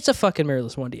 1DX. It's a fucking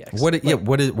mirrorless 1DX.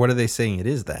 What are they saying it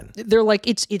is then? They're like,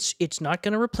 it's not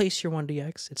going to replace your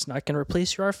 1DX. It's not going to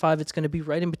replace your R5. It's going to be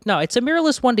right in. No, it's a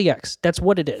mirrorless 1DX. That's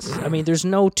what it is. I mean, there's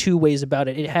no two ways about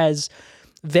it. It has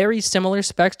very similar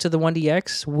specs to the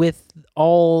 1DX with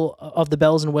all of the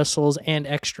bells and whistles and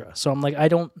extra. So I'm like,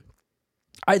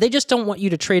 they just don't want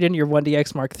you to trade in your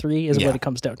 1DX Mark III is what it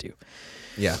comes down to.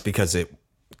 Yeah, because it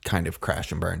kind of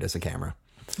crashed and burned as a camera.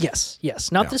 Yes.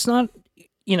 This not,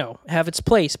 have its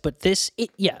place, but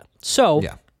So,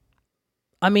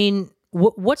 I mean,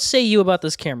 what say you about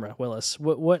this camera, Willis?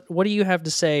 What do you have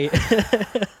to say?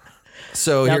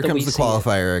 So here comes the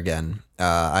qualifier again.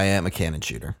 I am a Canon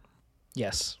shooter.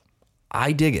 Yes.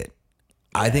 I dig it.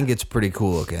 Yeah. I think it's pretty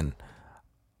cool looking.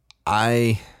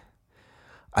 I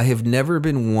have never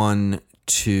been one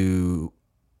to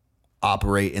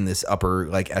operate in this upper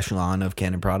like echelon of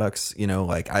Canon products.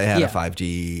 Like I had a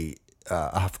 5D,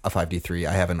 a 5D3.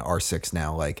 I have an R6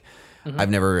 now. Like I've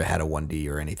never had a 1D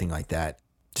or anything like that,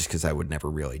 just because I would never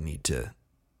really need to,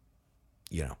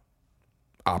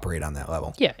 operate on that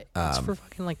level. Yeah, it's for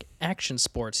fucking like action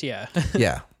sports. Yeah.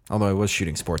 Yeah. Although I was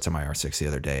shooting sports on my R6 the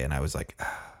other day, and I was like,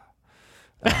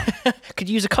 could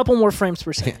use a couple more frames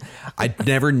per second. I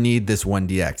never need this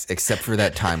 1DX, except for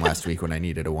that time last week when I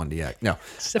needed a 1DX. No.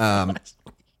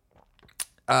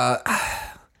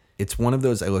 It's one of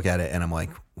those, I look at it and I'm like,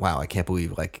 wow, I can't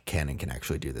believe like Canon can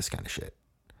actually do this kind of shit.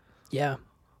 Yeah.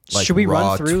 Like should we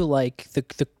run through like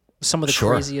the some of the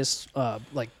craziest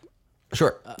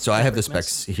Sure. So I have the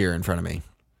specs here in front of me.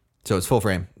 So it's full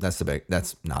frame. That's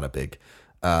not a big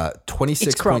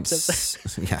 26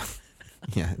 points.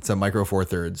 Yeah. It's a micro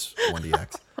 4/3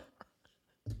 1DX.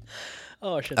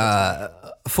 Oh shit. That's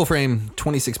Full frame,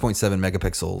 26.7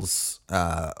 megapixels,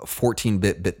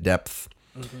 14-bit depth,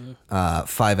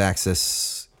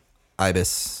 5-axis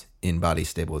IBIS in-body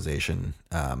stabilization.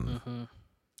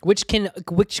 which can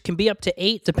be up to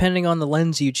 8 depending on the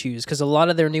lens you choose, because a lot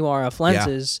of their new RF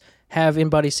lenses have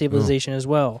in-body stabilization as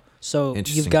well. So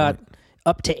you've got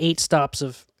up to 8 stops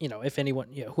of, if anyone,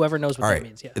 whoever knows what that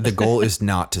means. Yeah. The goal is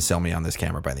not to sell me on this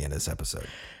camera by the end of this episode.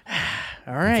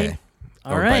 All right. Okay.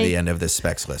 Or by the end of this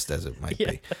specs list, as it might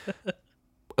be.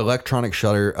 Electronic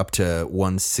shutter up to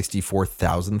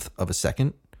 1/64,000th of a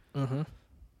second,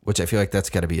 which I feel like that's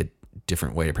got to be a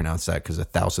different way to pronounce that, because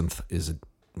 1,000th is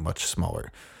much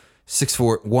smaller.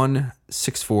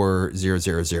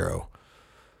 164,000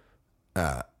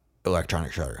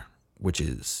 electronic shutter, which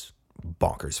is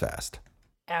bonkers fast.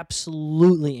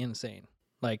 Absolutely insane.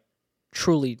 Like,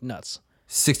 truly nuts.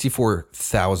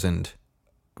 64,000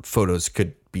 photos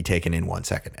could be taken in 1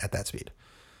 second at that speed.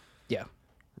 Yeah.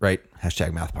 Right?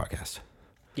 Hashtag math podcast.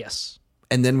 Yes.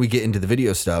 And then we get into the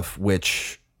video stuff,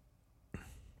 which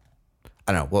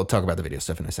I don't know. We'll talk about the video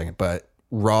stuff in a second, but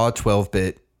raw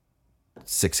 12-bit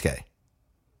 6K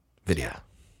video.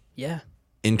 Yeah.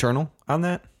 Internal on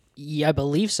that? Yeah, I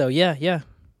believe so. Yeah.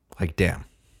 Like, damn.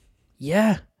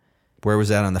 Yeah. Where was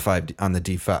that on the R5 there,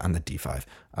 on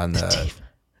the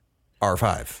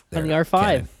R5.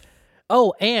 Canon.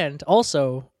 Oh, and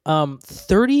also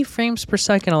 30 frames per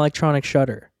second electronic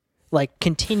shutter, like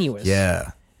continuous.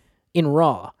 Yeah. In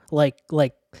RAW, like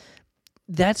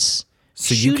that's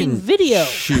so shooting you can video.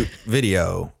 Shoot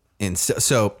video in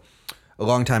so. A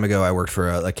long time ago, I worked for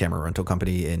a camera rental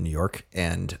company in New York,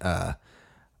 and I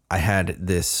had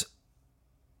this,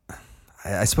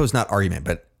 I suppose not argument,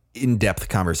 but in-depth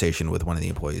conversation with one of the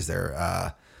employees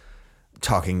there,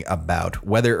 talking about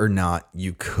whether or not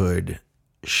you could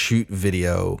shoot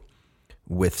video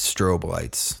with strobe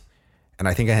lights. And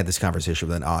I think I had this conversation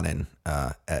with an Anand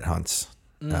at Hunts.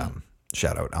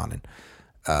 Shout out Anand.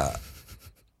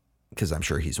 Because I'm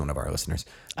sure he's one of our listeners.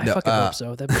 I fucking hope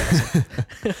so. That'd be awesome.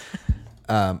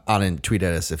 Anand, tweet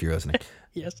at us if you're listening.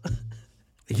 Yes.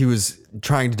 He was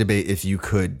trying to debate if you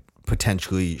could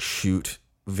potentially shoot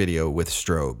video with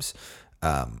strobes.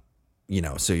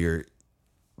 So you're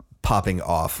popping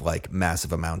off like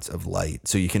massive amounts of light.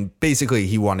 So you can basically,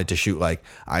 he wanted to shoot like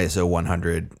ISO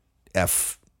 100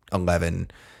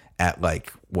 f11 at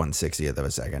like 1/60th of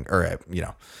a second, or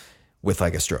with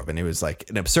like a strobe. And it was like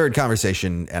an absurd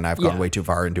conversation, and I've gone way too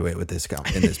far into it with this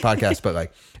in this podcast, but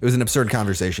like it was an absurd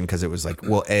conversation because it was like,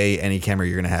 well, A, any camera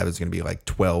you're going to have is going to be like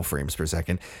 12 frames per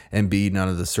second, and B, none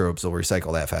of the strobes will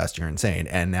recycle that fast. You're insane.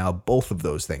 And now both of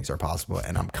those things are possible.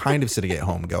 And I'm kind of sitting at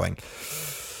home going,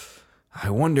 I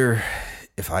wonder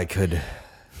if I could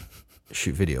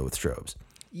shoot video with strobes.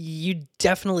 You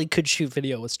definitely could shoot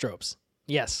video with strobes.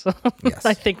 Yes. Yes.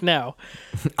 I think now.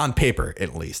 On paper,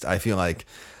 at least. I feel like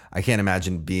I can't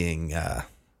imagine being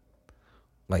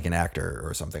like an actor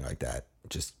or something like that,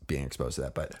 just being exposed to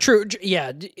that. But true.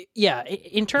 Yeah. Yeah.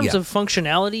 In terms of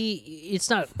functionality, it's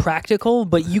not practical,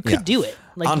 but you could do it.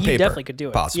 Like, on you paper, definitely could do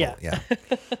it. Possible. Yeah.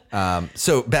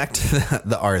 So back to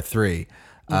the R3.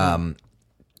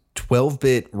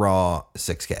 12-bit raw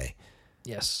 6K.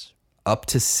 Yes. Up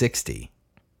to 60.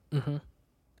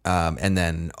 And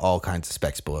then all kinds of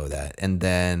specs below that. And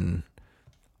then,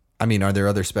 I mean, are there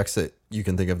other specs that you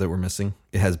can think of that we're missing?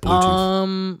 It has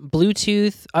Bluetooth.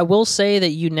 Bluetooth. I will say that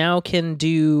you now can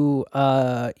do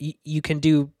you can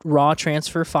do raw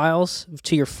transfer files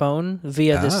to your phone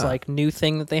via this like new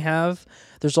thing that they have.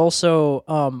 There's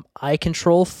also eye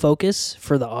control focus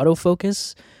for the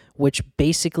autofocus, which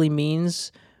basically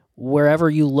means wherever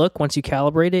you look, once you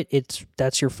calibrate it,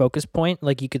 that's your focus point.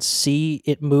 Like, you could see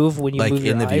it move when you move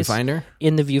your eyes. Like in the viewfinder?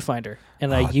 In the viewfinder.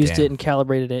 And I used it and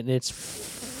calibrated it, and it's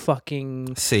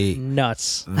fucking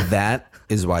nuts. That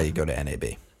is why you go to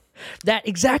NAB. That,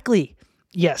 exactly.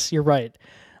 Yes, you're right.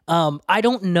 I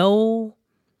don't know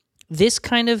this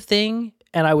kind of thing,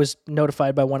 and I was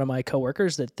notified by one of my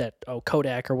coworkers that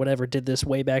Kodak or whatever did this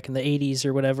way back in the 80s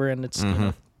or whatever, and it's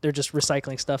they're just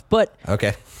recycling stuff. But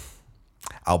okay.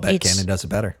 I'll bet Canon does it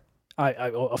better.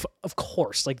 Of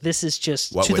course. Like, this is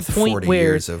just to the point 40 where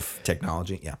years of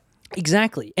technology. Yeah,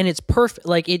 exactly. And it's perfect.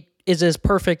 Like, it is as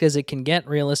perfect as it can get,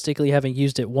 realistically, having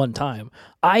used it one time.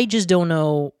 I just don't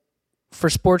know for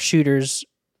sports shooters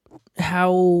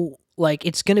how, like,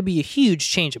 it's going to be a huge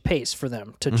change of pace for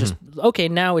them to just, okay,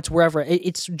 now it's wherever.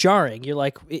 It's jarring. You're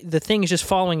like, the thing is just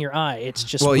following your eye. It's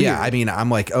just weird. Yeah. I mean,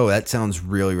 I'm like, oh, that sounds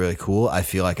really, really cool. I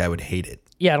feel like I would hate it.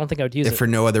 Yeah, I don't think I would use it. For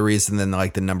no other reason than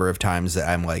like the number of times that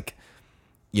I'm like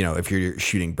you know, if you're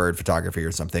shooting bird photography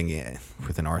or something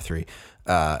with an R3,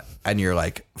 and you're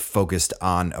like focused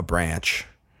on a branch,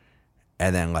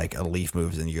 and then like a leaf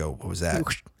moves and you go, what was that?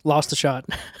 Lost the shot.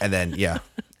 And then,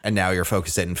 and now you're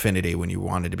focused at infinity when you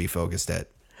wanted to be focused at,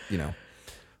 you know,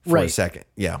 for a second.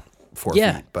 Yeah. 4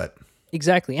 feet. But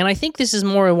exactly. And I think this is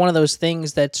more one of those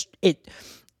things that's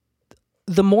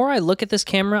the more I look at this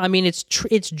camera, I mean, it's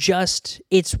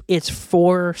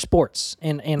for sports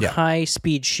and high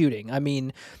speed shooting. I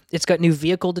mean, it's got new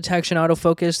vehicle detection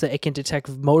autofocus that it can detect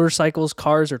motorcycles,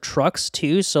 cars, or trucks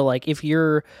too. So like if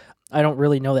you're, I don't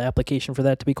really know the application for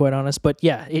that, to be quite honest, but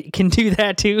yeah, it can do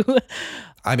that too.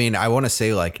 I mean, I want to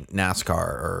say like NASCAR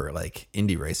or like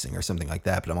Indy racing or something like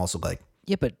that, but I'm also like,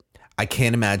 yeah, but I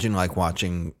can't imagine like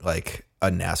watching like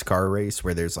a NASCAR race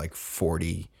where there's like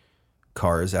 40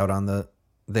 cars out on the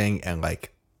thing and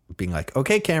like being like,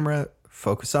 okay, camera,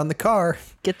 focus on the car.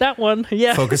 Get that one.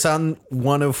 Yeah. Focus on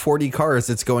one of 40 cars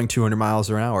that's going 200 miles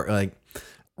an hour. Like,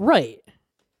 right.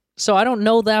 So I don't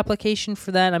know the application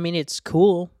for that. I mean, it's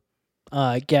cool,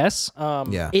 I guess.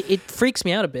 It freaks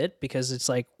me out a bit because it's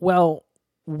like, well,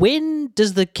 when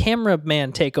does the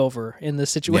cameraman take over in this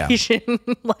situation?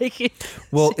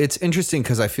 Well, it's interesting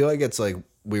because I feel like it's like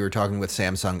we were talking with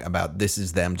Samsung about this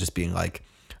is them just being like,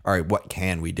 all right, what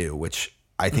can we do? Which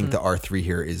I think the R3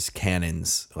 here is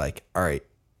Canon's like, all right,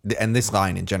 and this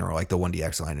line in general, like the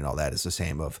 1DX line and all that is the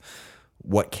same of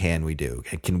what can we do?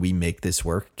 Can we make this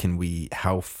work?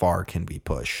 How far can we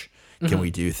push? Can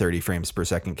we do 30 frames per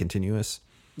second continuous?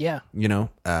 Yeah. You know?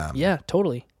 Yeah,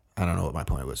 totally. I don't know what my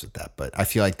point was with that, but I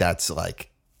feel like that's like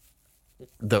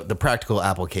the practical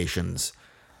applications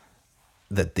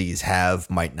that these have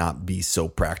might not be so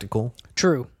practical.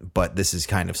 True. But this is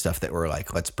kind of stuff that we're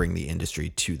like, let's bring the industry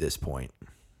to this point,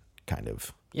 kind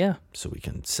of. Yeah. So we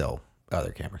can sell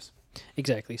other cameras.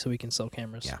 Exactly. So we can sell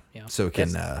cameras. Yeah. So it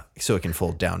can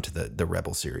fold down to the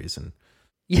Rebel series and.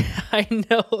 Yeah, I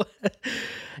know.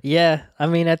 Yeah. I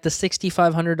mean, at the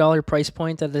 $6,500 price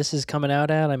point that this is coming out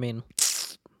at, I mean,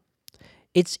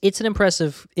 it's an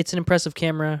impressive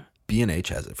camera. B&H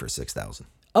has it for $6,000.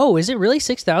 Oh, is it really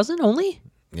 6,000 only?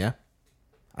 Yeah.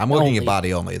 I'm looking at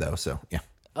body only though, so yeah.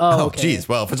 Oh, okay. Geez.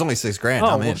 Well, if it's only $6,000,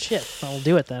 I'm in. Oh, shit. I'll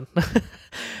do it then.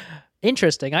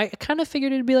 Interesting. I kind of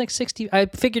figured it'd be like 60. I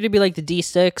figured it'd be like the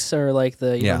D6 or like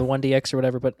the the 1DX or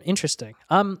whatever. But interesting.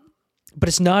 But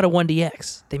it's not a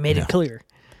 1DX. They made it clear.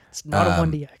 It's not a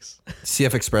 1DX.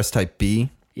 CF Express Type B.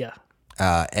 Yeah.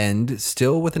 And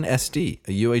still with an SD,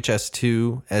 a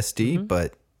UHS-2 SD,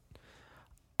 but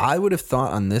I would have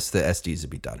thought on this the SDs would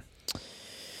be done.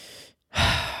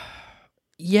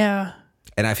 Yeah.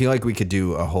 And I feel like we could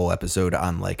do a whole episode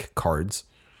on like cards.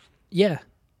 Yeah.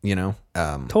 You know?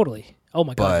 Totally. Oh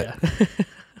my God. Yeah.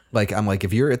 Like, I'm like,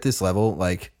 if you're at this level,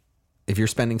 like if you're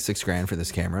spending $6,000 for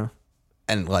this camera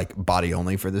and like body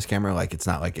only for this camera, like it's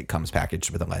not like it comes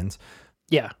packaged with a lens.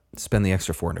 Yeah. Spend the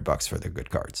extra $400 for the good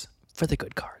cards. For the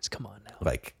good cards. Come on now.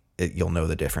 Like you'll know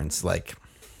the difference. Like,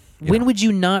 when would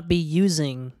you not be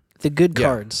using the good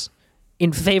cards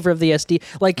in favor of the SD?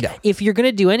 Like if you're going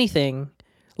to do anything,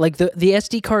 like the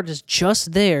SD card is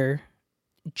just there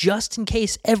just in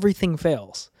case everything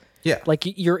fails. Yeah.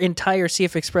 Like your entire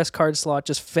CF Express card slot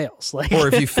just fails. Like,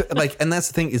 or if you like, and that's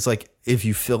the thing is like, if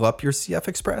you fill up your CF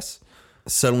Express,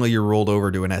 suddenly you're rolled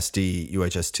over to an SD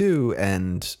UHS-2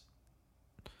 and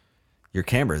your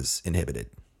camera's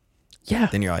inhibited. Yeah.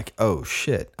 Then you're like, oh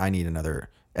shit, I need another.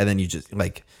 And then you just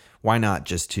like, why not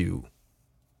just to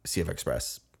CF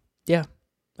Express? Yeah.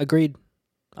 Agreed.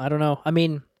 I don't know. I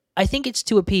mean, I think it's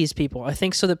to appease people. I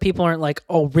think so that people aren't like,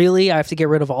 oh, really? I have to get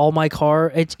rid of all my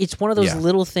car. It's one of those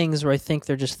little things where I think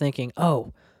they're just thinking,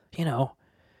 oh,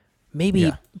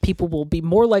 maybe people will be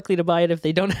more likely to buy it if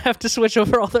they don't have to switch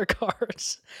over all their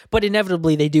cards. But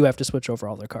inevitably, they do have to switch over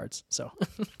all their cards. So,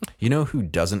 you know who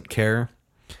doesn't care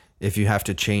if you have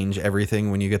to change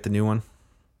everything when you get the new one?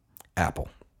 Apple.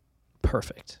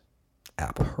 Perfect.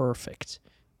 Apple. Perfect.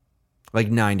 Like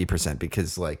 90%,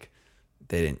 because like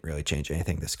they didn't really change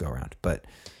anything this go around. But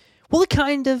well, it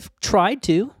kind of tried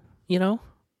to,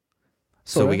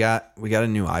 So we got a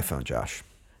new iPhone, Josh.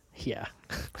 Yeah.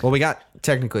 Well, we got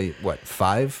technically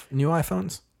 5 new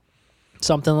iPhones?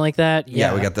 Something like that.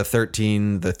 Yeah. We got the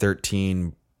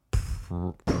 13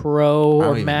 Pro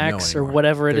or Max or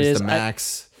whatever it is. The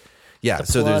Max.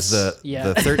 So Plus, there's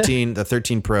the 13, the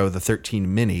 13 Pro, the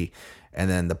 13 Mini, and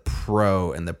then the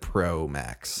Pro and the Pro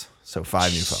Max. So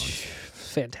 5 new phones.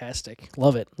 Fantastic.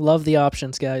 Love it. Love the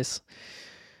options, guys.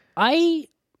 I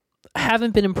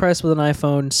haven't been impressed with an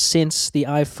iPhone since the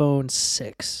iPhone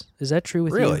 6. Is that true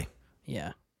with you? Really?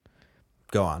 Yeah.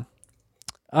 Go on.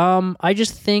 I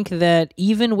just think that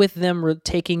even with them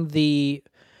taking the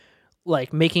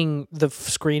like making the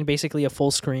screen basically a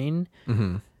full screen.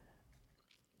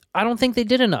 I don't think they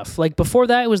did enough. Like before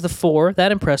that, it was the 4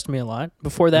 that impressed me a lot.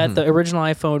 Before that, the original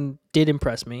iPhone did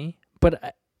impress me.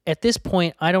 But at this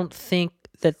point, I don't think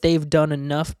that they've done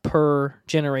enough per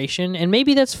generation, and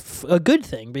maybe that's a good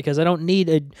thing because I don't need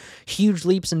a huge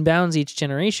leaps and bounds each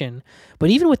generation.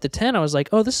 But even with the 10, I was like,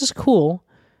 oh, this is cool,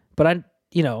 but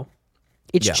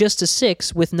it's just a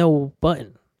 6 with no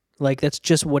button. Like that's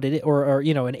just what it is, or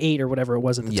an 8 or whatever it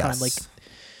was at the time. Like,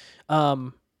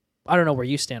 I don't know where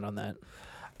you stand on that.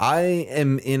 I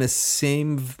am in a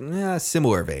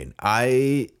similar vein.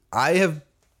 I have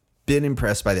been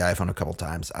impressed by the iPhone a couple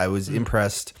times. I was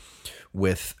impressed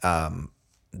with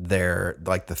their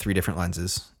like the 3 different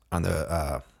lenses on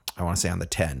the I want to say on the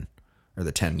 10 or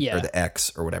the 10 or the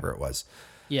X or whatever it was.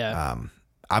 Yeah.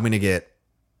 I'm going to get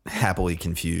happily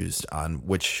confused on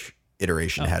which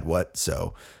iteration had what.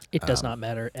 So it does not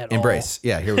matter at embrace. all.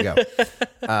 Yeah, here we go.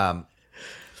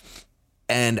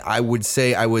 And I would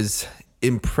say I was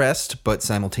impressed, but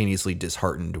simultaneously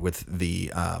disheartened with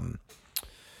the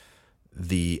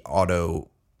auto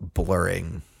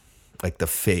blurring, like the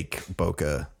fake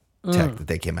bokeh tech that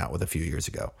they came out with a few years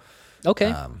ago.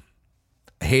 Okay. I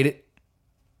hate it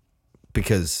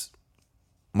because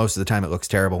most of the time it looks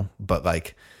terrible, but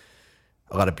like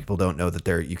a lot of people don't know that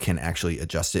you can actually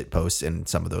adjust it post, and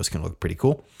some of those can look pretty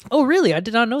cool. Oh, really? I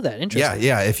did not know that. Interesting.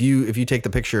 Yeah. If you take the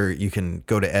picture, you can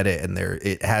go to edit, and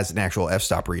it has an actual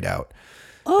f-stop readout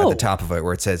at the top of it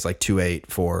where it says like 2.8,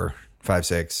 4, 5,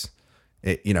 6.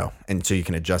 And so you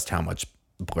can adjust how much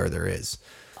blur there is.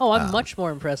 Oh, I'm much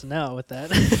more impressed now with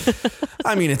that.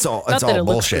 I mean, it's all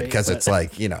bullshit because it's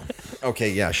like,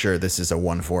 okay, yeah, sure, this is a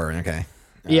 1.4, okay.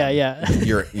 Yeah.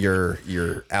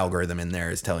 Your algorithm in there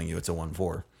is telling you it's a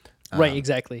 1.4. Right,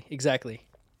 exactly.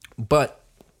 But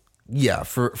yeah,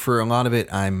 for a lot of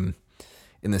it, I'm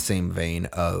in the same vein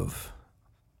of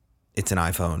it's an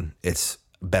iPhone. It's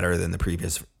better than the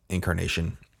previous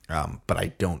incarnation, but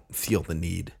I don't feel the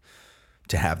need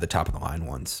to have the top of the line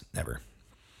ones. Never.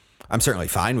 I'm certainly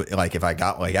fine with like if I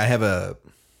got like I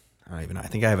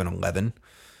think I have an 11.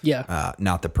 Yeah.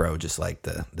 Not the Pro, just like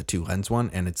the 2 lens one,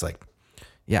 and it's like,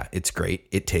 yeah, it's great.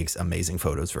 It takes amazing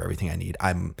photos for everything I need. I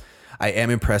am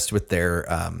impressed with their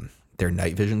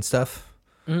night vision stuff,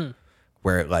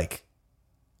 where like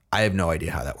I have no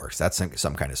idea how that works. That's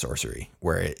some kind of sorcery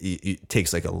where it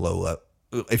takes like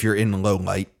if you're in low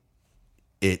light,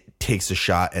 it takes a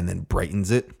shot and then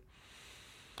brightens it,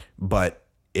 but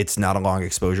it's not a long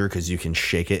exposure because you can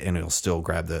shake it and it'll still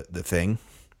grab the thing.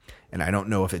 And I don't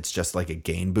know if it's just like a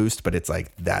gain boost, but it's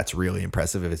like, that's really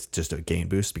impressive if it's just a gain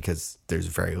boost because there's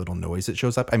very little noise that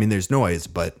shows up. I mean, there's noise,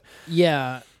 but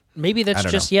yeah, maybe that's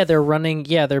just, they're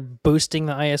boosting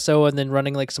the ISO and then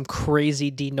running like some crazy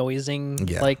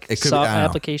denoising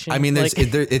application. I mean,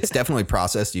 it's definitely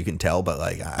processed. You can tell, but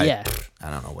like, I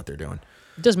don't know what they're doing.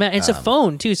 It doesn't matter. It's a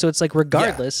phone too. So it's like,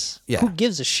 regardless, who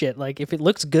gives a shit? Like if it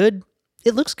looks good,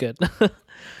 it looks good.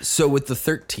 So with the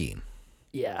 13,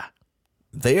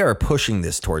 they are pushing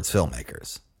this towards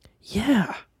filmmakers.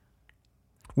 Yeah.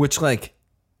 Which like,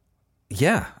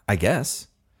 yeah, I guess.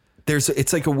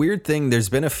 It's like a weird thing. There's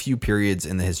been a few periods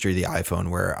in the history of the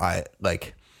iPhone where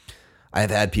I've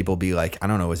had people be like, I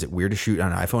don't know, is it weird to shoot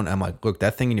on an iPhone? I'm like, look,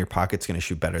 that thing in your pocket's going to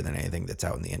shoot better than anything that's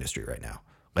out in the industry right now.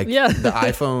 Like the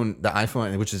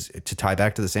iPhone, which is to tie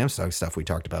back to the Samsung stuff we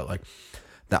talked about, like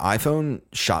the iPhone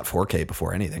shot 4K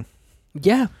before anything.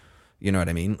 Yeah. You know what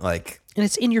I mean? Like, and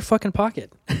it's in your fucking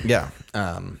pocket. Yeah.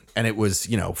 And it was,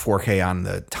 4K on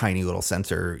the tiny little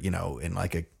sensor, in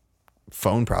like a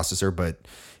phone processor, but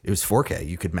it was 4K.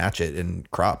 You could match it and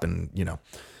crop and,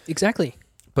 Exactly.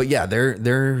 But yeah,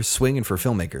 they're swinging for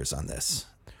filmmakers on this,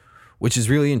 which is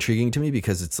really intriguing to me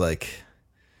because it's like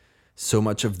so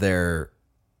much of their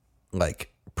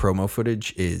like promo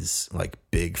footage is like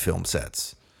big film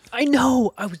sets. I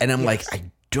know. I'm like, I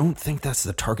don't think that's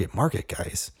the target market,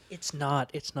 guys. It's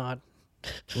not.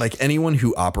 Like anyone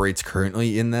who operates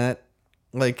currently in that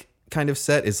like kind of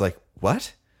set is like,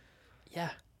 what? Yeah.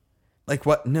 Like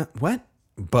what? No, what?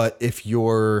 But if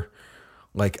you're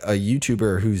like a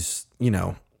YouTuber who's,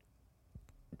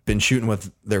 been shooting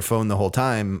with their phone the whole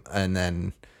time and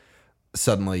then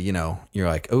suddenly, you're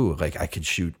like, oh, like I could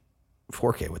shoot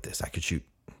 4K with this. I could shoot.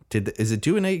 Is it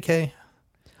doing 8K?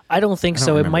 I don't think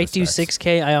so. It might do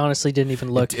 6K. I honestly didn't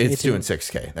even look. It's doing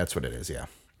 6K. That's what it is. Yeah.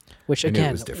 Which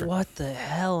again, what the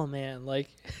hell, man? Like,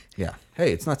 yeah.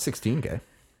 Hey, it's not 16K.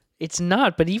 It's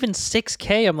not, but even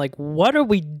 6K, I'm like, what are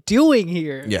we doing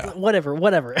here? Yeah.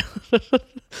 Whatever.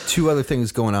 2 other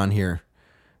things going on here.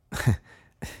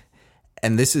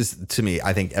 And this is, to me,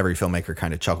 I think every filmmaker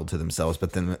kind of chuckled to themselves.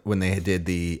 But then when they did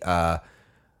the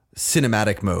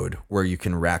cinematic mode where you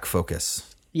can rack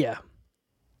focus. Yeah.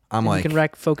 I'm like, you can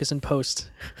rack focus in post.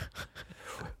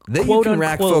 That you can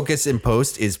rack focus in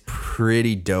post is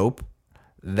pretty dope.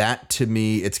 That, to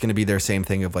me, it's going to be their same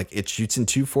thing of like, it shoots in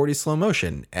 240 slow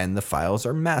motion and the files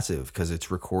are massive because it's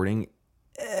recording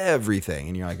everything.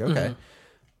 And you're like, okay.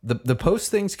 The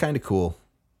post thing's kind of cool.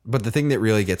 But the thing that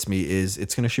really gets me is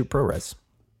it's going to shoot ProRes.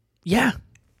 Yeah.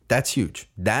 That's huge.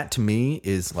 That, to me,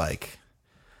 is like,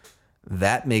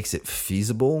 that makes it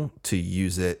feasible to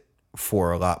use it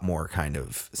for a lot more kind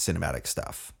of cinematic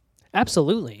stuff.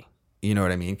 Absolutely. You know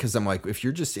what I mean? Because I'm like, if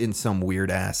you're just in some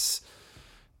weird ass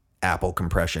Apple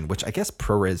compression, which I guess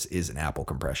ProRes is an Apple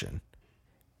compression.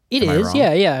 It is,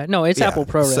 yeah. No, it's Apple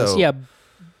ProRes, so, yeah.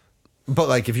 But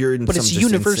like, if you're in, but it's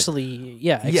universally,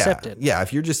 accepted. Yeah,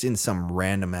 if you're just in some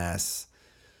random ass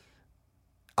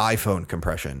iPhone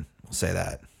compression, we'll say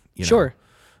that. You know, sure.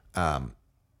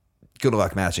 Good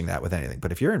luck matching that with anything.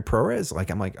 But if you're in ProRes, like,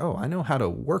 I'm like, oh, I know how to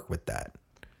work with that.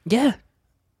 Yeah.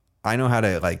 I know how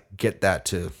to like get that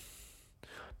to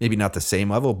maybe not the same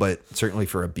level, but certainly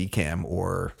for a B cam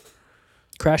or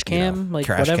crash cam, like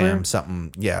crash whatever. Cam,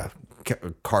 something. Yeah.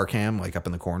 Car cam, like up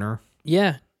in the corner.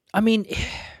 Yeah. I mean,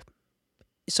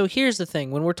 so here's the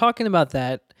thing. When we're talking about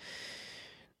that,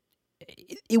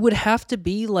 it would have to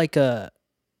be like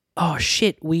oh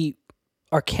shit,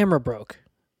 our camera broke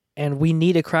and we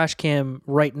need a crash cam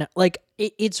right now. Like,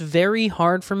 it's very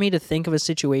hard for me to think of a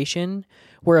situation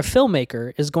where a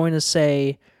filmmaker is going to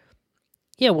say,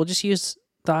 yeah, we'll just use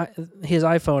his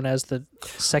iPhone as the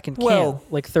second cam,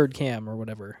 like third cam or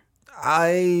whatever.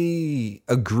 I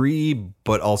agree,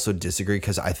 but also disagree,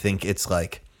 because I think it's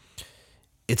like,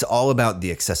 it's all about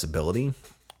the accessibility,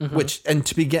 which, and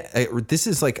to begin, this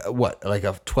is like what, like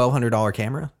a $1,200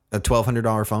 camera, a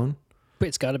 $1,200 phone?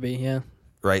 It's got to be, yeah.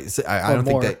 Right. So I don't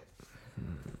think that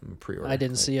pre-order. I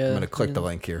didn't see I'm going to click the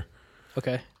link here.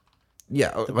 Okay.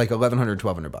 Yeah. Like $1,100,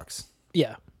 $1,200.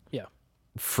 Yeah. Yeah.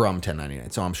 From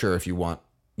 $10.99. So I'm sure if you want,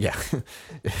 if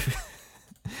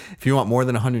you want more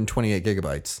than 128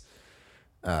 gigabytes,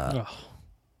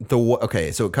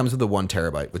 okay, so it comes with the 1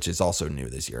 terabyte, which is also new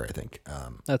this year, I think.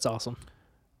 That's awesome.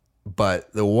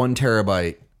 But the 1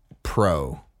 terabyte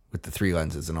Pro with the 3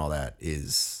 lenses and all that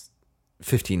is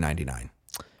 $15.99.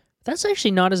 That's actually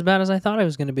not as bad as I thought it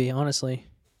was going to be, honestly.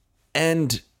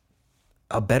 And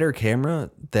a better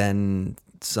camera than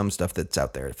some stuff that's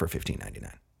out there for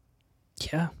 $15.99.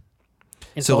 Yeah.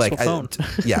 It's so also like, a phone.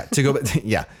 to go,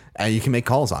 you can make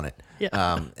calls on it.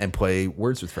 Yeah. And play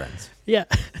Words with Friends. Yeah.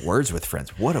 Words with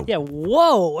Friends. What a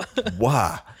whoa.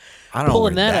 Wow. I don't know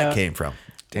where that came from.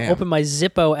 Damn. Open my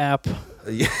Zippo app.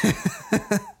 Yeah.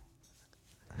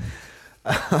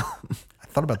 I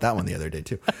thought about that one the other day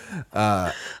too.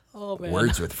 Oh man.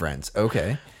 Words with Friends.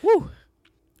 Okay. Woo.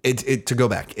 It to go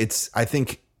back. I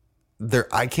think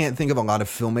I can't think of a lot of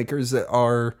filmmakers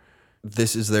that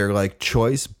this is their like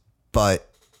choice, but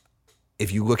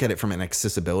if you look at it from an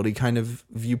accessibility kind of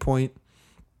viewpoint,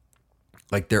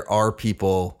 like there are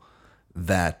people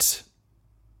that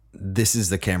this is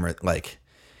the camera. Like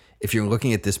if you're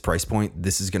looking at this price point,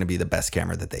 this is going to be the best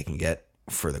camera that they can get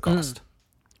for the cost.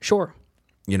 Sure.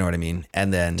 You know what I mean?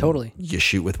 And then totally you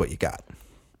shoot with what you got.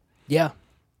 Yeah.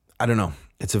 I don't know.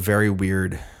 It's a very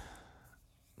weird.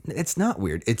 It's not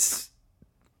weird. It's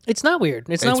not weird.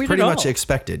 It's not weird pretty at all. much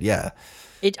expected. Yeah.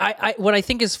 What I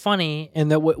think is funny,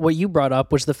 and that what you brought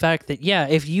up was the fact that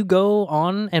if you go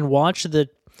on and watch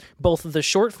both the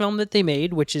short film that they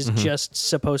made, which is just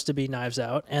supposed to be Knives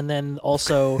Out, and then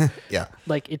also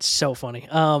like it's so funny.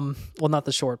 Well, not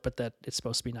the short, but that it's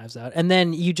supposed to be Knives Out, and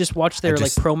then you just watch their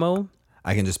like promo.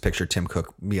 I can just picture Tim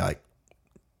Cook be like,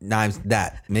 "Knives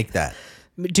that, make that,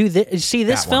 do this. See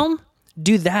this film,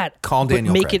 do that. Call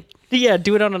Daniel make Craig. it.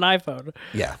 Do it on an iPhone.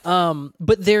 Yeah.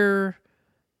 But they're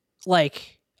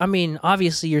like, I mean,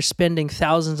 obviously you're spending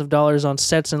thousands of dollars on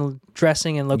sets and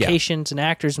dressing and locations and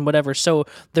actors and whatever. So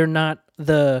they're not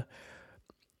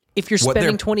if you're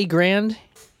spending 20 grand,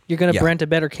 you're going to rent a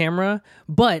better camera.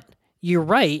 But you're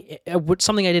right.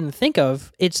 Something I didn't think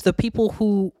of. It's the people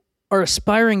who are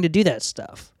aspiring to do that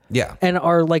stuff. Yeah. And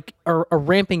are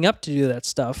ramping up to do that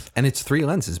stuff. And it's 3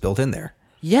 lenses built in there.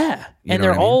 Yeah. And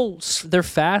they're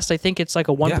fast. I think it's like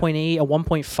a 1.8, a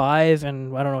 1.5,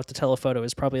 and I don't know what the telephoto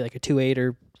is, probably like a 2.8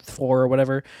 or 4 or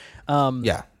whatever.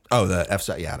 Yeah. Oh, the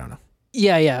f-stop. Yeah, I don't know.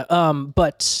 Yeah.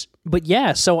 But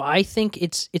yeah, so I think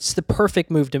it's the perfect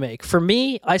move to make. For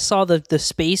me, I saw the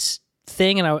space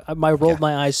thing and I rolled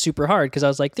my eyes super hard because I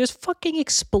was like, there's fucking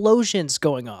explosions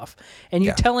going off. And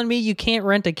you're telling me you can't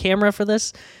rent a camera for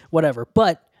this? Whatever.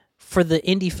 But for the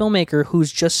indie filmmaker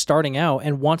who's just starting out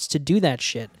and wants to do that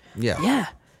shit. Yeah.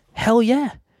 Hell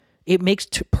yeah. It makes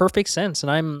perfect sense.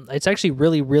 And it's actually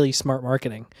really, really smart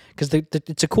marketing because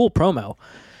it's a cool promo.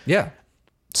 Yeah.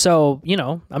 So,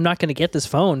 I'm not going to get this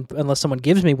phone unless someone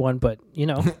gives me one, but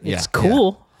it's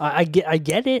cool. Yeah. I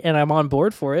get it and I'm on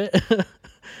board for it.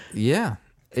 Yeah.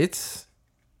 It's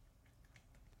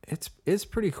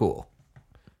pretty cool.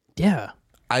 Yeah.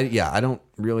 I don't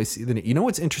really see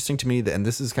what's interesting to me, and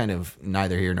this is kind of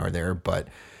neither here nor there, but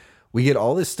we get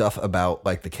all this stuff about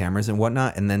like the cameras and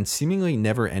whatnot, and then seemingly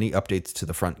never any updates to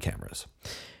the front cameras.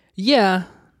 Yeah.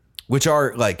 Which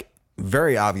are like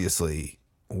very obviously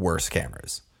worse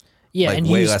cameras. Yeah, like, and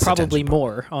use probably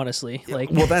more, honestly.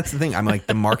 Well, that's the thing. I'm like,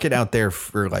 the market out there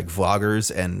for like vloggers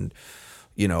and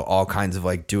all kinds of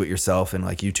like do it yourself and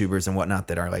like YouTubers and whatnot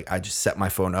that are like, I just set my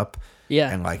phone up. Yeah.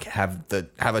 And like have a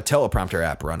teleprompter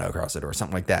app run across it or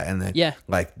something like that. And then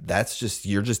like that's just,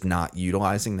 you're just not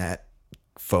utilizing that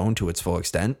phone to its full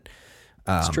extent.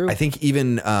 It's true. I think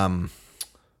even oh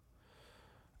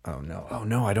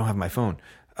no, I don't have my phone.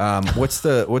 What's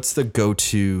the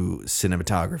go-to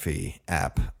cinematography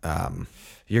app?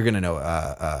 You're gonna know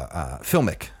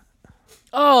Filmic.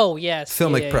 Oh yes.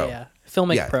 Filmic Pro. Yeah.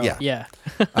 Filmic Pro. Yeah.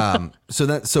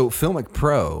 So Filmic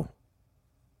Pro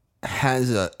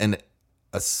has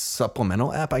a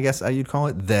supplemental app, I guess you'd call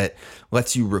it, that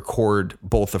lets you record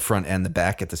both the front and the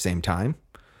back at the same time.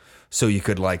 So you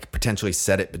could like potentially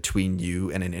set it between you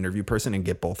and an interview person and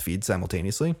get both feeds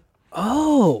simultaneously.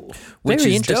 Oh,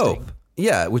 very interesting. Dope.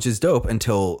 Yeah, which is dope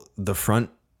until the front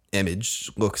image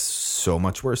looks so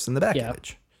much worse than the back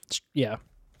image. Yeah.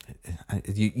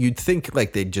 You'd think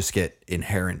like they'd just get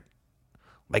inherent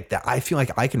like that. I feel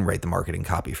like I can write the marketing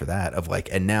copy for that of like,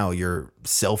 and now your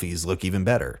selfies look even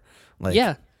better. Like,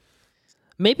 yeah,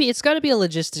 maybe it's got to be a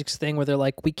logistics thing where they're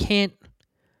like, we can't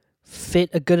fit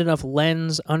a good enough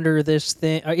lens under this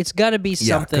thing. It's got to be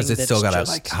something because it's still got to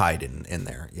like hide in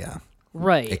there. Yeah,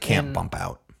 right. It can't bump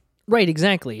out. Right,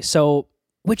 exactly. So,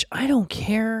 which I don't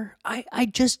care.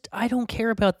 I don't care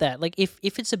about that. Like if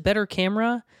it's a better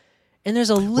camera and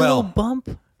there's a little bump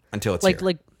until it's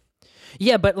like.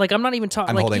 Yeah, but like I'm not even talking.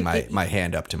 I'm like, holding my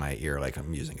hand up to my ear like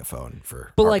I'm using a phone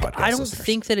for. But our like podcast I don't listeners.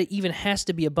 think that it even has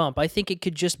to be a bump. I think it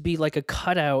could just be like a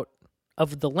cutout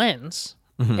of the lens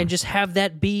and just have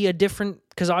that be a different.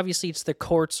 Because obviously it's the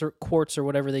quartz or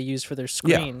whatever they use for their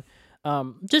screen. Yeah.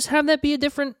 Just have that be a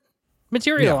different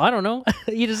material. Yeah. I don't know.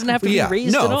 It doesn't have to be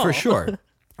raised at all. No, for sure.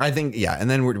 I think and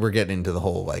then we're getting into the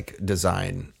whole like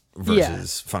design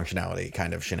versus functionality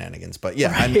kind of shenanigans. But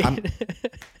yeah, right.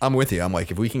 I'm with you. I'm like,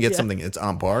 if we can get something that's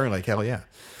on par, like hell yeah.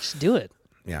 Just do it.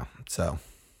 Yeah. So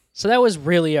that was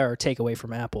really our takeaway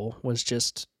from Apple, was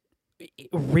just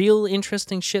real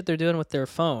interesting shit they're doing with their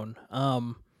phone. I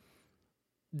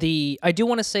do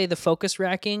want to say the focus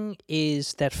racking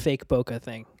is that fake bokeh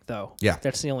thing though. Yeah.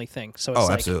 That's the only thing. So it's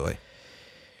absolutely.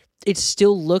 It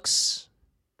still looks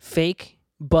fake,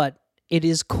 but it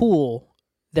is cool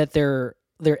that their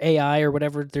AI or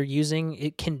whatever they're using,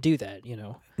 it can do that,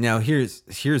 Now here's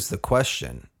the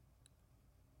question.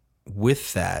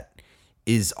 With that,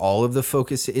 is all of the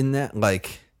focus in that?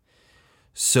 Like,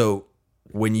 so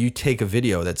when you take a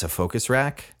video that's a focus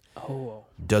rack,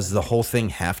 does the whole thing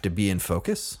have to be in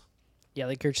focus? Yeah,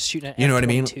 like you're just shooting at you know what I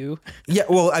mean? Yeah,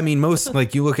 well, I mean, most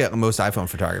like you look at most iPhone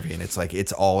photography and it's like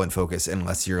it's all in focus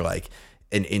unless you're like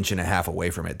an inch and a half away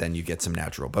from it, then you get some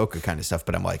natural bokeh kind of stuff.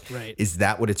 But I'm like, is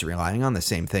that what it's relying on? The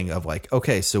same thing of like,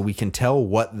 okay, so we can tell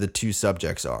what the two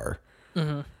subjects are,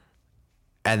 and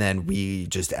then we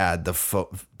just add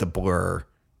the blur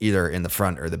either in the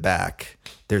front or the back.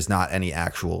 There's not any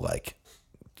actual like,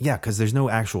 because there's no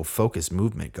actual focus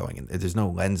movement going in. There's no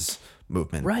lens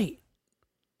movement. Right.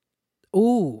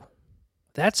 Ooh,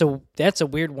 that's a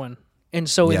weird one. And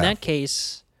so in that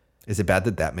case, is it bad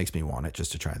that makes me want it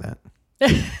just to try that?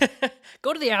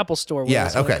 Go to the Apple Store.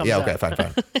 Okay,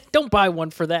 fine. Don't buy one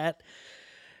for that.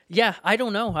 Yeah, I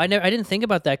don't know. I didn't think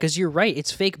about that because you're right.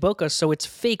 It's fake bokeh, so it's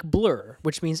fake blur,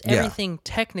 which means everything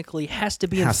technically has to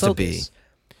be in focus.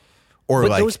 Or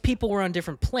but like, those people were on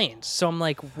different planes, so I'm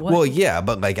like, what? Well, yeah,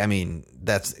 but like, I mean,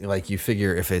 that's like you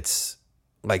figure if it's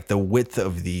like the width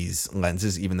of these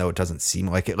lenses, even though it doesn't seem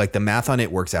like it, like the math on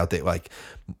it works out that like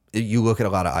you look at a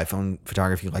lot of iPhone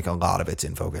photography, like a lot of it's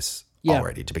in focus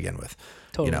already to begin with,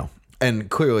 totally. And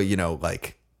clearly,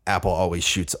 like Apple always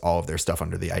shoots all of their stuff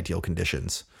under the ideal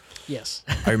conditions. Yes.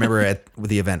 I remember at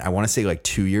the event, I want to say like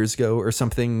 2 years ago or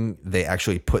something, they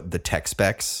actually put the tech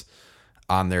specs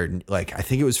on their, like, I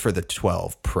think it was for the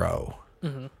 12 Pro,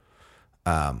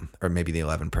 or maybe the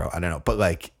 11 Pro. I don't know. But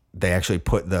like they actually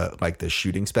put the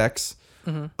shooting specs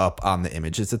up on the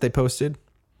images that they posted.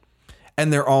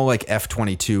 And they're all like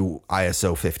F22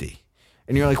 ISO 50.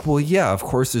 And you're like, well, yeah, of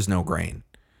course there's no grain.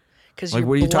 Because Like, you're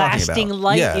what are you talking blasting about?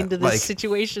 light Yeah, into this like-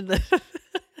 situation. That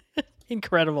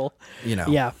incredible. You know.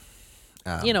 Yeah.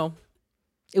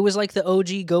 It was like the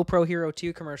OG GoPro Hero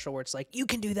 2 commercial where it's like, you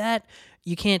can do that.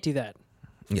 You can't do that.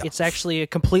 Yeah. It's actually a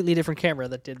completely different camera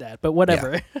that did that, but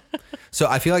whatever. So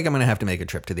I feel like I'm going to have to make a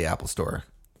trip to the Apple store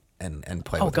and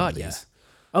play with one of these.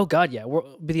 Oh God, yeah.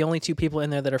 We'll be the only two people in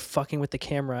there that are fucking with the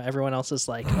camera. Everyone else is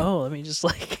like, oh, let me just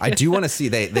like. I do want to see,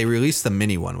 they released the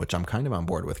mini one, which I'm kind of on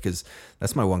board with because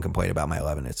that's my one complaint about my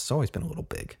 11. It's always been a little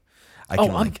big. I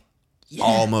can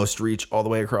almost reach all the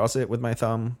way across it with my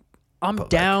thumb. I'm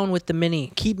down with the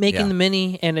mini. Keep making the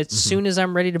mini, and as soon as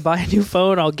I'm ready to buy a new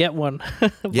phone, I'll get one.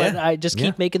 But I just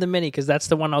keep making the mini because that's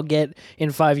the one I'll get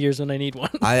in 5 years when I need one.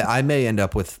 I may end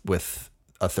up with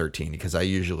a 13 because I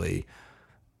usually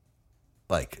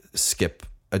like skip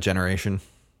a generation.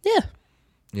 Yeah.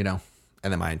 You know,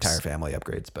 and then my entire family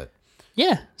upgrades. But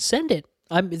yeah, send it.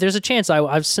 There's a chance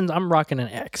I'm rocking an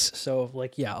X, so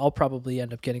like I'll probably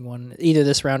end up getting one either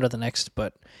this round or the next.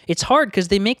 But it's hard because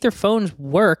they make their phones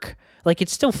work. Like it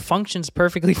still functions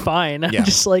perfectly fine. I'm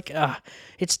just like,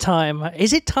 it's time.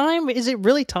 Is it time? Is it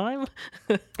really time?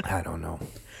 I don't know.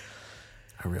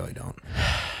 I really don't.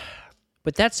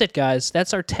 But that's it, guys.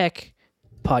 That's our tech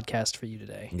podcast for you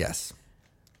today. Yes.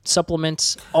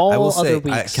 Supplements all I will other say,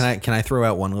 weeks. Can I throw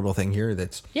out one little thing here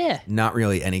that's not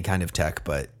really any kind of tech,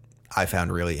 but I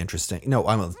found really interesting. No,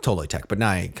 I'm totally tech, but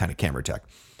not kind of camera tech.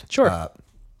 Sure.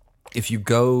 If you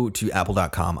go to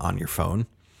apple.com on your phone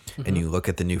and you look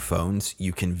at the new phones,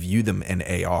 you can view them in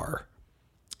AR.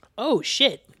 Oh,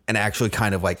 shit. And actually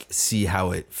kind of like see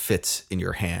how it fits in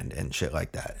your hand and shit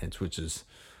like that. Which is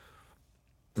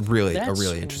really a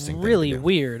really interesting thing. Really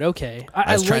weird. Okay.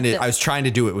 I was trying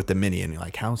to do it with the mini and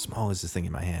like, how small is this thing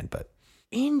in my hand? But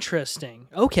interesting.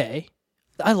 Okay.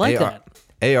 I like that.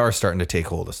 AR starting to take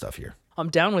hold of stuff here. I'm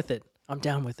down with it.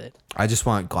 I just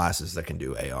want glasses that can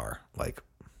do AR. Like,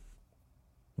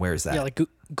 where's that? Yeah, like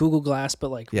Google Glass, but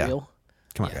like real.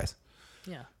 Come on, guys.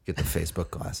 Yeah. Get the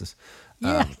Facebook glasses.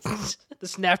 Yeah. The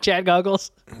Snapchat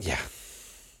goggles. Yeah.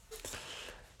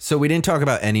 So we didn't talk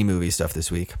about any movie stuff this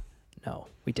week. No,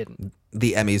 we didn't.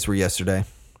 The Emmys were yesterday.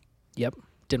 Yep.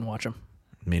 Didn't watch them.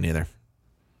 Me neither.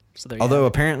 So although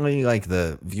apparently like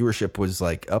the viewership was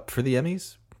like up for the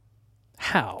Emmys.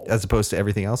 How? As opposed to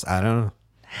everything else. I don't know.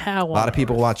 How? A lot of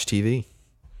people watch TV.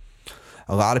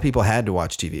 A lot of people had to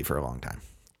watch TV for a long time.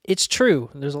 It's true.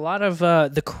 There's a lot of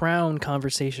the Crown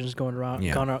conversations going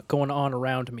on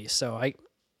around me. So I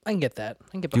can get that. I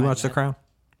can get. Do you watch The Crown?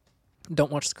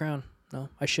 Don't watch The Crown. No,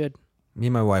 I should. Me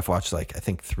and my wife watched like I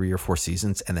think 3 or 4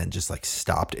 seasons and then just like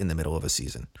stopped in the middle of a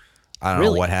season. I don't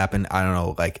know what happened. I don't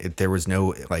know. Like there was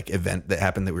no like event that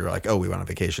happened that we were like, oh, we went on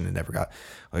vacation and never got.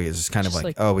 Like it's just kind of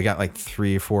like, oh, we got like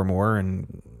 3 or 4 more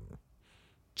and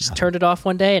just turned it off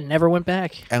one day and never went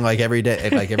back. And like every day,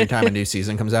 like every time a new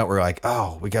season comes out, we're like,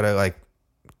 oh, we gotta like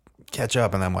catch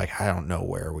up. And I'm like, I don't know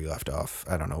where we left off.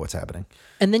 I don't know what's happening.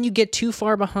 And then you get too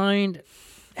far behind.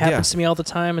 Happens to me all the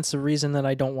time. It's the reason that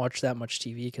I don't watch that much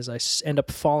TV because I end up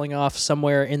falling off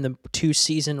somewhere in the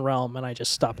 2-season realm and I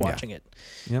just stop watching it.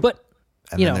 Yep. But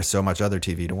and then there's so much other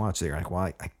TV to watch that you're like, well,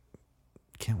 I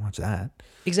can't watch that.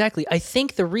 Exactly. I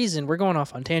think the reason we're going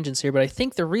off on tangents here, but I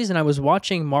think the reason I was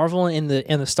watching Marvel and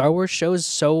the Star Wars shows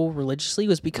so religiously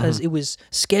was because it was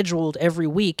scheduled every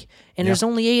week, and there's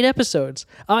only 8 episodes.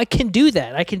 I can do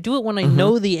that. I can do it when I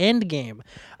know the end game.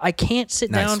 I can't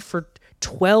sit down for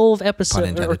 12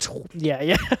 episodes.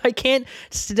 I can't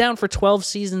sit down for 12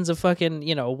 seasons of fucking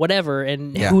whatever,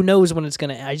 and who knows when it's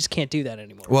gonna. I just can't do that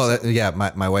anymore. Well,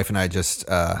 my wife and I just.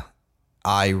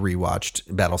 I rewatched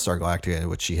Battlestar Galactica,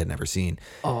 which she had never seen.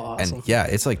 Oh, awesome.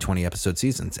 And it's like 20 episode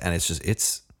seasons, and it's just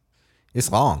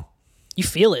it's long. You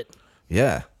feel it.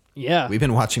 Yeah. Yeah. We've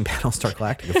been watching Battlestar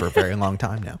Galactica for a very long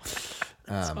time now.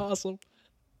 That's awesome.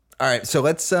 All right, so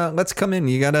let's come in.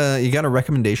 You got a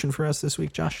recommendation for us this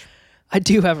week, Josh? I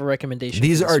do have a recommendation.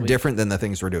 These are different than the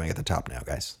things we're doing at the top now,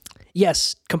 guys.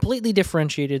 Yes, completely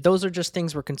differentiated. Those are just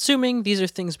things we're consuming. These are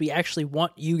things we actually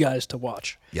want you guys to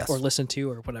watch or listen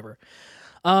to or whatever.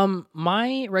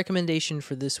 My recommendation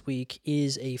for this week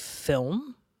is a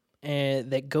film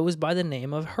that goes by the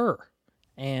name of Her.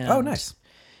 And oh, nice.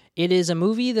 It is a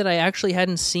movie that I actually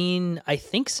hadn't seen, I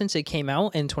think, since it came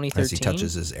out in 2013. As he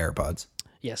touches his AirPods.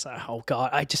 Yes. Oh, God.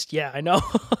 I know.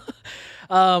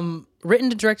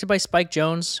 Written and directed by Spike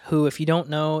Jonze, who, if you don't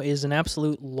know, is an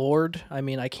absolute lord. I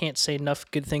mean, I can't say enough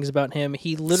good things about him.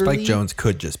 He literally... Spike Jonze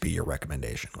could just be your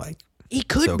recommendation. Like he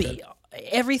could be. Good.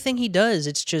 everything he does,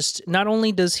 it's just not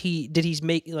only did he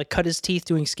make like cut his teeth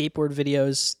doing skateboard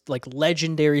videos, like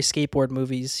legendary skateboard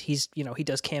movies. He's he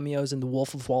does cameos in The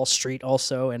Wolf of Wall Street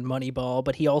also and Moneyball,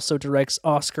 but he also directs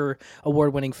Oscar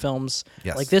award-winning films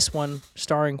like this one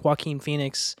starring Joaquin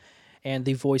Phoenix and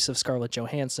the voice of Scarlett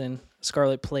Johansson.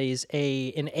 Scarlett plays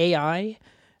an AI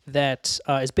that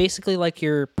is basically like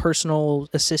your personal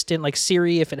assistant, like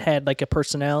Siri if it had like a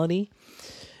personality.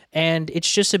 And it's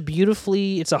just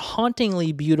it's a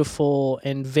hauntingly beautiful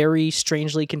and very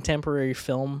strangely contemporary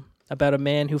film about a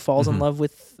man who falls in love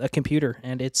with a computer.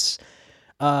 And it's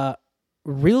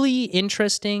really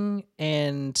interesting,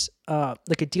 and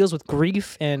like it deals with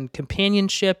grief and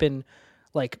companionship and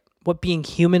like what being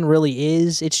human really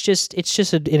is. It's just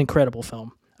an incredible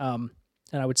film.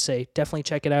 And I would say definitely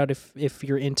check it out if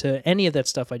you're into any of that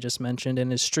stuff I just mentioned,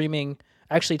 and is streaming.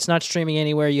 Actually, it's not streaming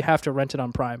anywhere. You have to rent it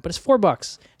on Prime, but it's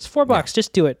 $4. It's $4. Yeah.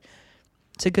 Just do it.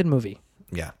 It's a good movie.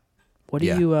 Yeah. What do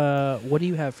you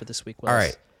have for this week, Willis? All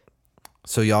right.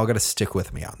 So y'all got to stick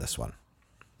with me on this one.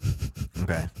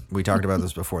 Okay. We talked about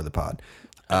this before the pod.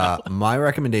 My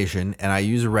recommendation, and I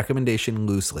use a recommendation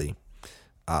loosely,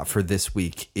 for this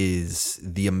week is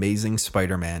The Amazing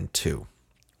Spider-Man 2.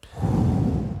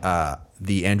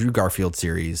 The Andrew Garfield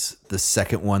series, the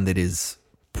second one that is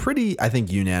pretty, I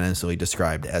think, unanimously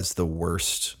described as the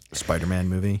worst Spider-Man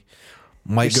movie.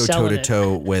 Might go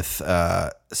toe-to-toe with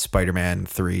Spider-Man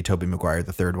 3, Tobey Maguire,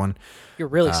 the third one. You're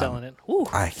really selling it.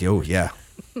 Ooh. Yeah.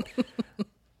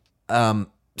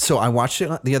 So I watched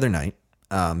it the other night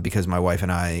because my wife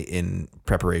and I, in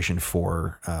preparation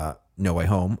for No Way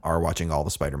Home, are watching all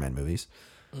the Spider-Man movies.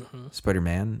 Mm-hmm.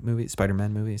 Spider-Man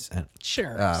movies. And,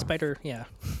 sure. Yeah.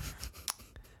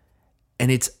 And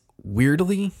it's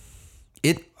weirdly,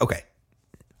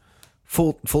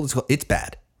 full disclosure, it's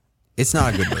bad. It's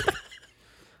not a good movie.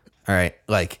 All right.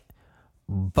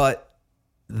 But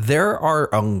there are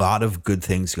a lot of good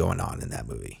things going on in that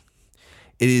movie.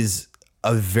 It is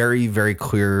a very, very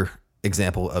clear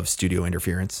example of studio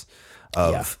interference,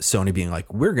 of Sony being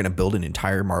like, we're going to build an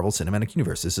entire Marvel Cinematic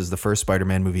Universe. This is the first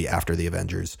Spider-Man movie after the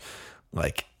Avengers.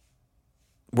 Like,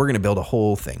 we're going to build a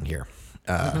whole thing here.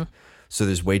 So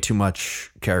there's way too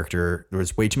much character.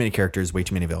 There's way too many characters, way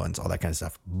too many villains, all that kind of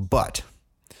stuff. But,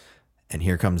 and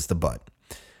here comes the but,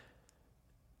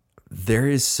 there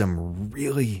is some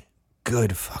really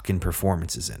good fucking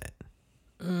performances in it.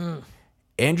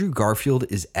 Andrew Garfield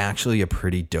is actually a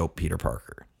pretty dope Peter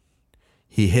Parker.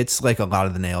 He hits like a lot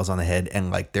of the nails on the head, and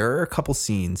like there are a couple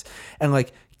scenes, and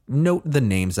like note the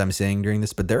names I'm saying during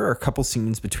this, but there are a couple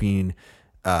scenes between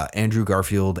Andrew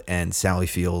Garfield and Sally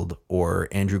Field, or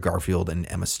Andrew Garfield and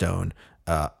Emma Stone,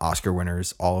 Oscar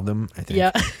winners, all of them, I think.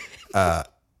 Yeah.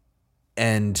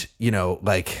 And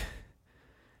like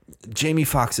Jamie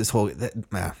Foxx's whole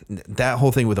that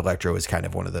whole thing with Electro is kind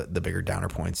of one of the bigger downer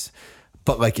points.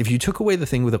 But like, if you took away the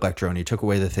thing with Electro and you took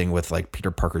away the thing with like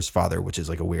Peter Parker's father, which is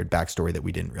like a weird backstory that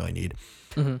we didn't really need,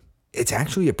 it's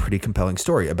actually a pretty compelling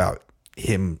story about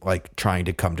him like trying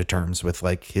to come to terms with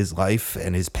like his life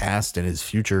and his past and his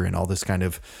future and all this kind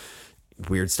of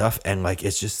weird stuff. And like,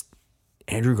 it's just,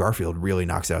 Andrew Garfield really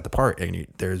knocks it out the park. And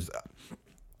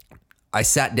I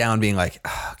sat down being like,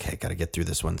 okay, got to get through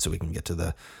this one so we can get to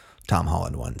the Tom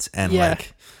Holland ones. And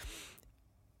like,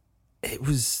 it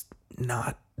was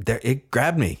not there. It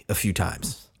grabbed me a few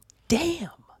times. Damn.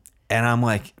 And I'm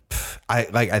like, I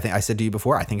think I said to you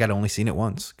before, I think I'd only seen it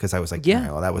once because I was like, yeah,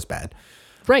 well, that was bad.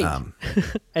 Right.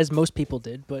 As most people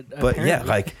did. But yeah,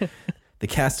 like the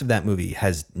cast of that movie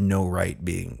has no right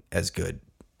being as good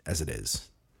as it is.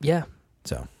 Yeah.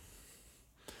 So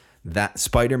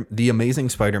The Amazing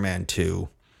Spider-Man 2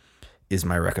 is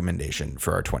my recommendation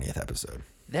for our 20th episode.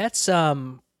 That's, I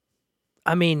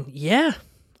mean, yeah,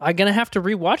 I'm going to have to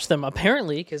rewatch them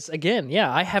apparently. Because again,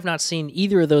 I have not seen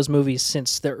either of those movies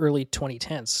since the early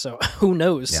 2010s. So who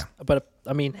knows? Yeah. But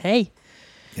I mean, hey,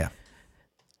 yeah,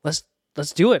 let's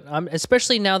do it.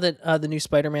 Especially now that the new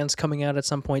Spider-Man's coming out at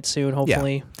some point soon,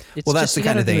 hopefully. Yeah. Well, that's the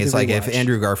kind of thing. It's like if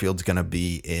Andrew Garfield's going to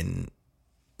be in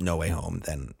No Way Home,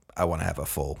 then I want to have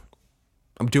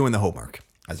I'm doing the homework.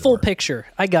 Full picture.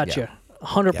 I got you.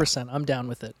 100%. I'm down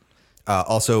with it.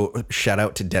 Also, shout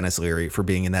out to Dennis Leary for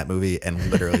being in that movie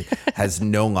and literally has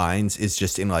no lines. Is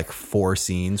just in like 4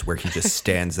 scenes where he just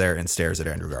stands there and stares at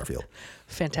Andrew Garfield.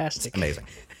 Fantastic. It's amazing.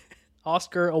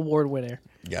 Oscar award winner.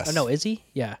 Yes. Oh, no, is he?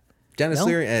 Yeah. Dennis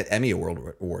Leary, Emmy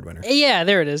award winner. Yeah,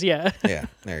 there it is. Yeah. Yeah,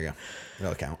 there you go.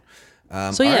 That'll count.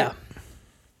 So yeah, right.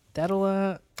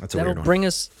 That'll bring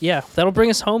us. Yeah, that'll bring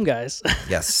us home, guys.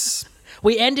 Yes.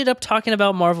 We ended up talking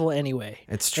about Marvel anyway.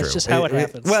 It's true. That's just how it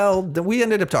happens. Well, we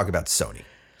ended up talking about Sony.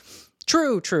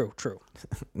 True.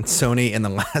 Sony in the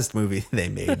last movie they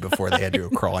made before they had to go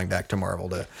crawling back to Marvel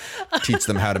to teach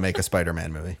them how to make a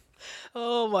Spider-Man movie.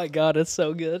 Oh my God, it's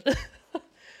so good.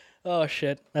 Oh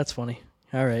shit, that's funny.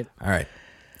 All right.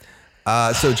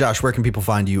 So Josh, where can people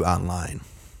find you online?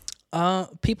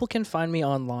 People can find me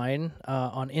online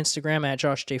on Instagram at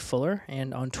Josh J. Fuller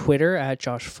and on Twitter at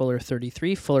Josh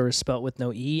Fuller33. Fuller is spelled with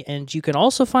no E. And you can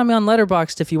also find me on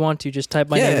Letterboxd if you want to. Just type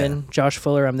my name in, Josh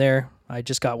Fuller. I'm there. I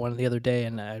just got one the other day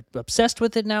and I'm obsessed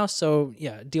with it now. So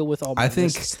yeah, deal with all my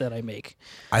lists that I make.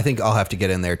 I think I'll have to get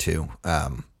in there too.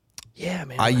 Yeah,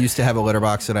 man. I used to have a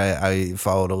Letterboxd that I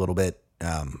followed a little bit,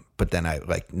 but then I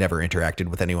never interacted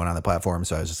with anyone on the platform.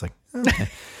 So I was just like, okay.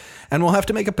 And we'll have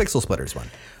to make a Pixel Splitters one.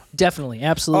 Definitely,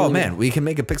 absolutely. Oh man, we can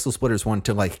make a Pixel Splitters one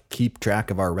to keep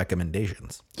track of our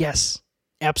recommendations. Yes,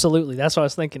 absolutely. That's what I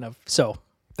was thinking of. So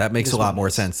that makes a lot more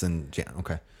sense than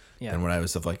than when I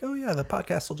was oh yeah, the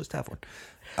podcast will just have one.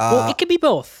 Well, it can be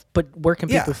both. But where can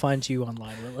people find you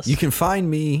online, Willis? You can find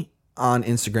me on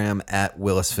Instagram at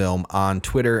WillisFilm, on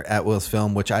Twitter at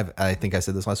WillisFilm, which I think I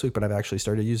said this last week, but I've actually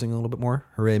started using a little bit more.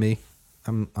 Hooray me!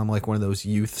 I'm like one of those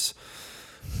youths.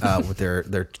 With their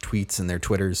tweets and their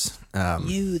Twitters.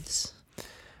 Youths.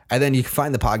 And then you can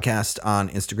find the podcast on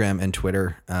Instagram and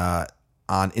Twitter.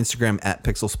 On Instagram at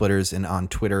Pixel Splitters and on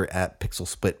Twitter at Pixel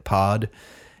Split Pod.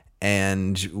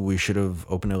 And we should have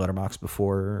opened a letterbox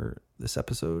before this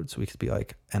episode, so we could be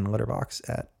and letterbox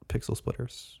at Pixel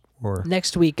Splitters. Or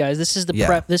next week, guys. This is the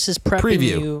prep. This is prepping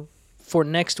you for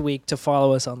next week to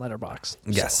follow us on Letterboxd.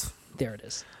 Yes. So, there it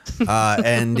is.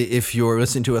 And if you're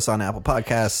listening to us on Apple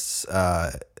Podcasts,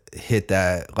 hit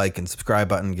that like and subscribe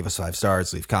button, give us 5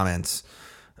 stars, leave comments,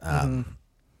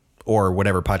 or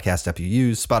whatever podcast app you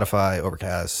use, Spotify,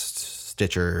 Overcast,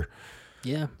 Stitcher.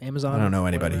 Yeah, Amazon. I don't know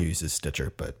anybody who uses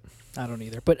Stitcher, but I don't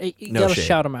either. But you gotta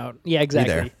shout them out. Yeah,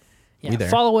 exactly. Yeah,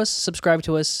 follow us, subscribe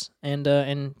to us, and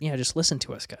just listen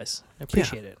to us, guys. I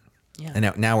appreciate it. Yeah.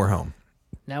 And now we're home.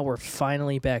 Now we're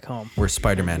finally back home. We're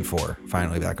Spider-Man 4,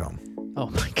 finally back home. Oh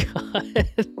my God.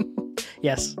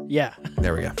 Yes. Yeah.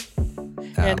 There we go.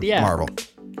 And Marvel.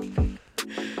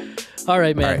 All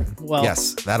right, man. All right. Well,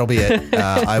 yes, that'll be it.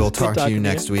 I will talk to you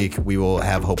next week. We will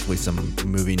have hopefully some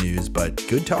movie news, but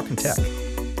good talking tech.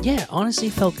 Yeah, honestly,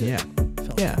 felt good.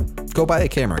 Yeah. Go buy a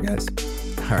camera, guys.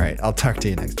 All right. I'll talk to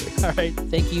you next week. All right.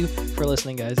 Thank you for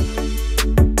listening,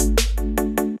 guys.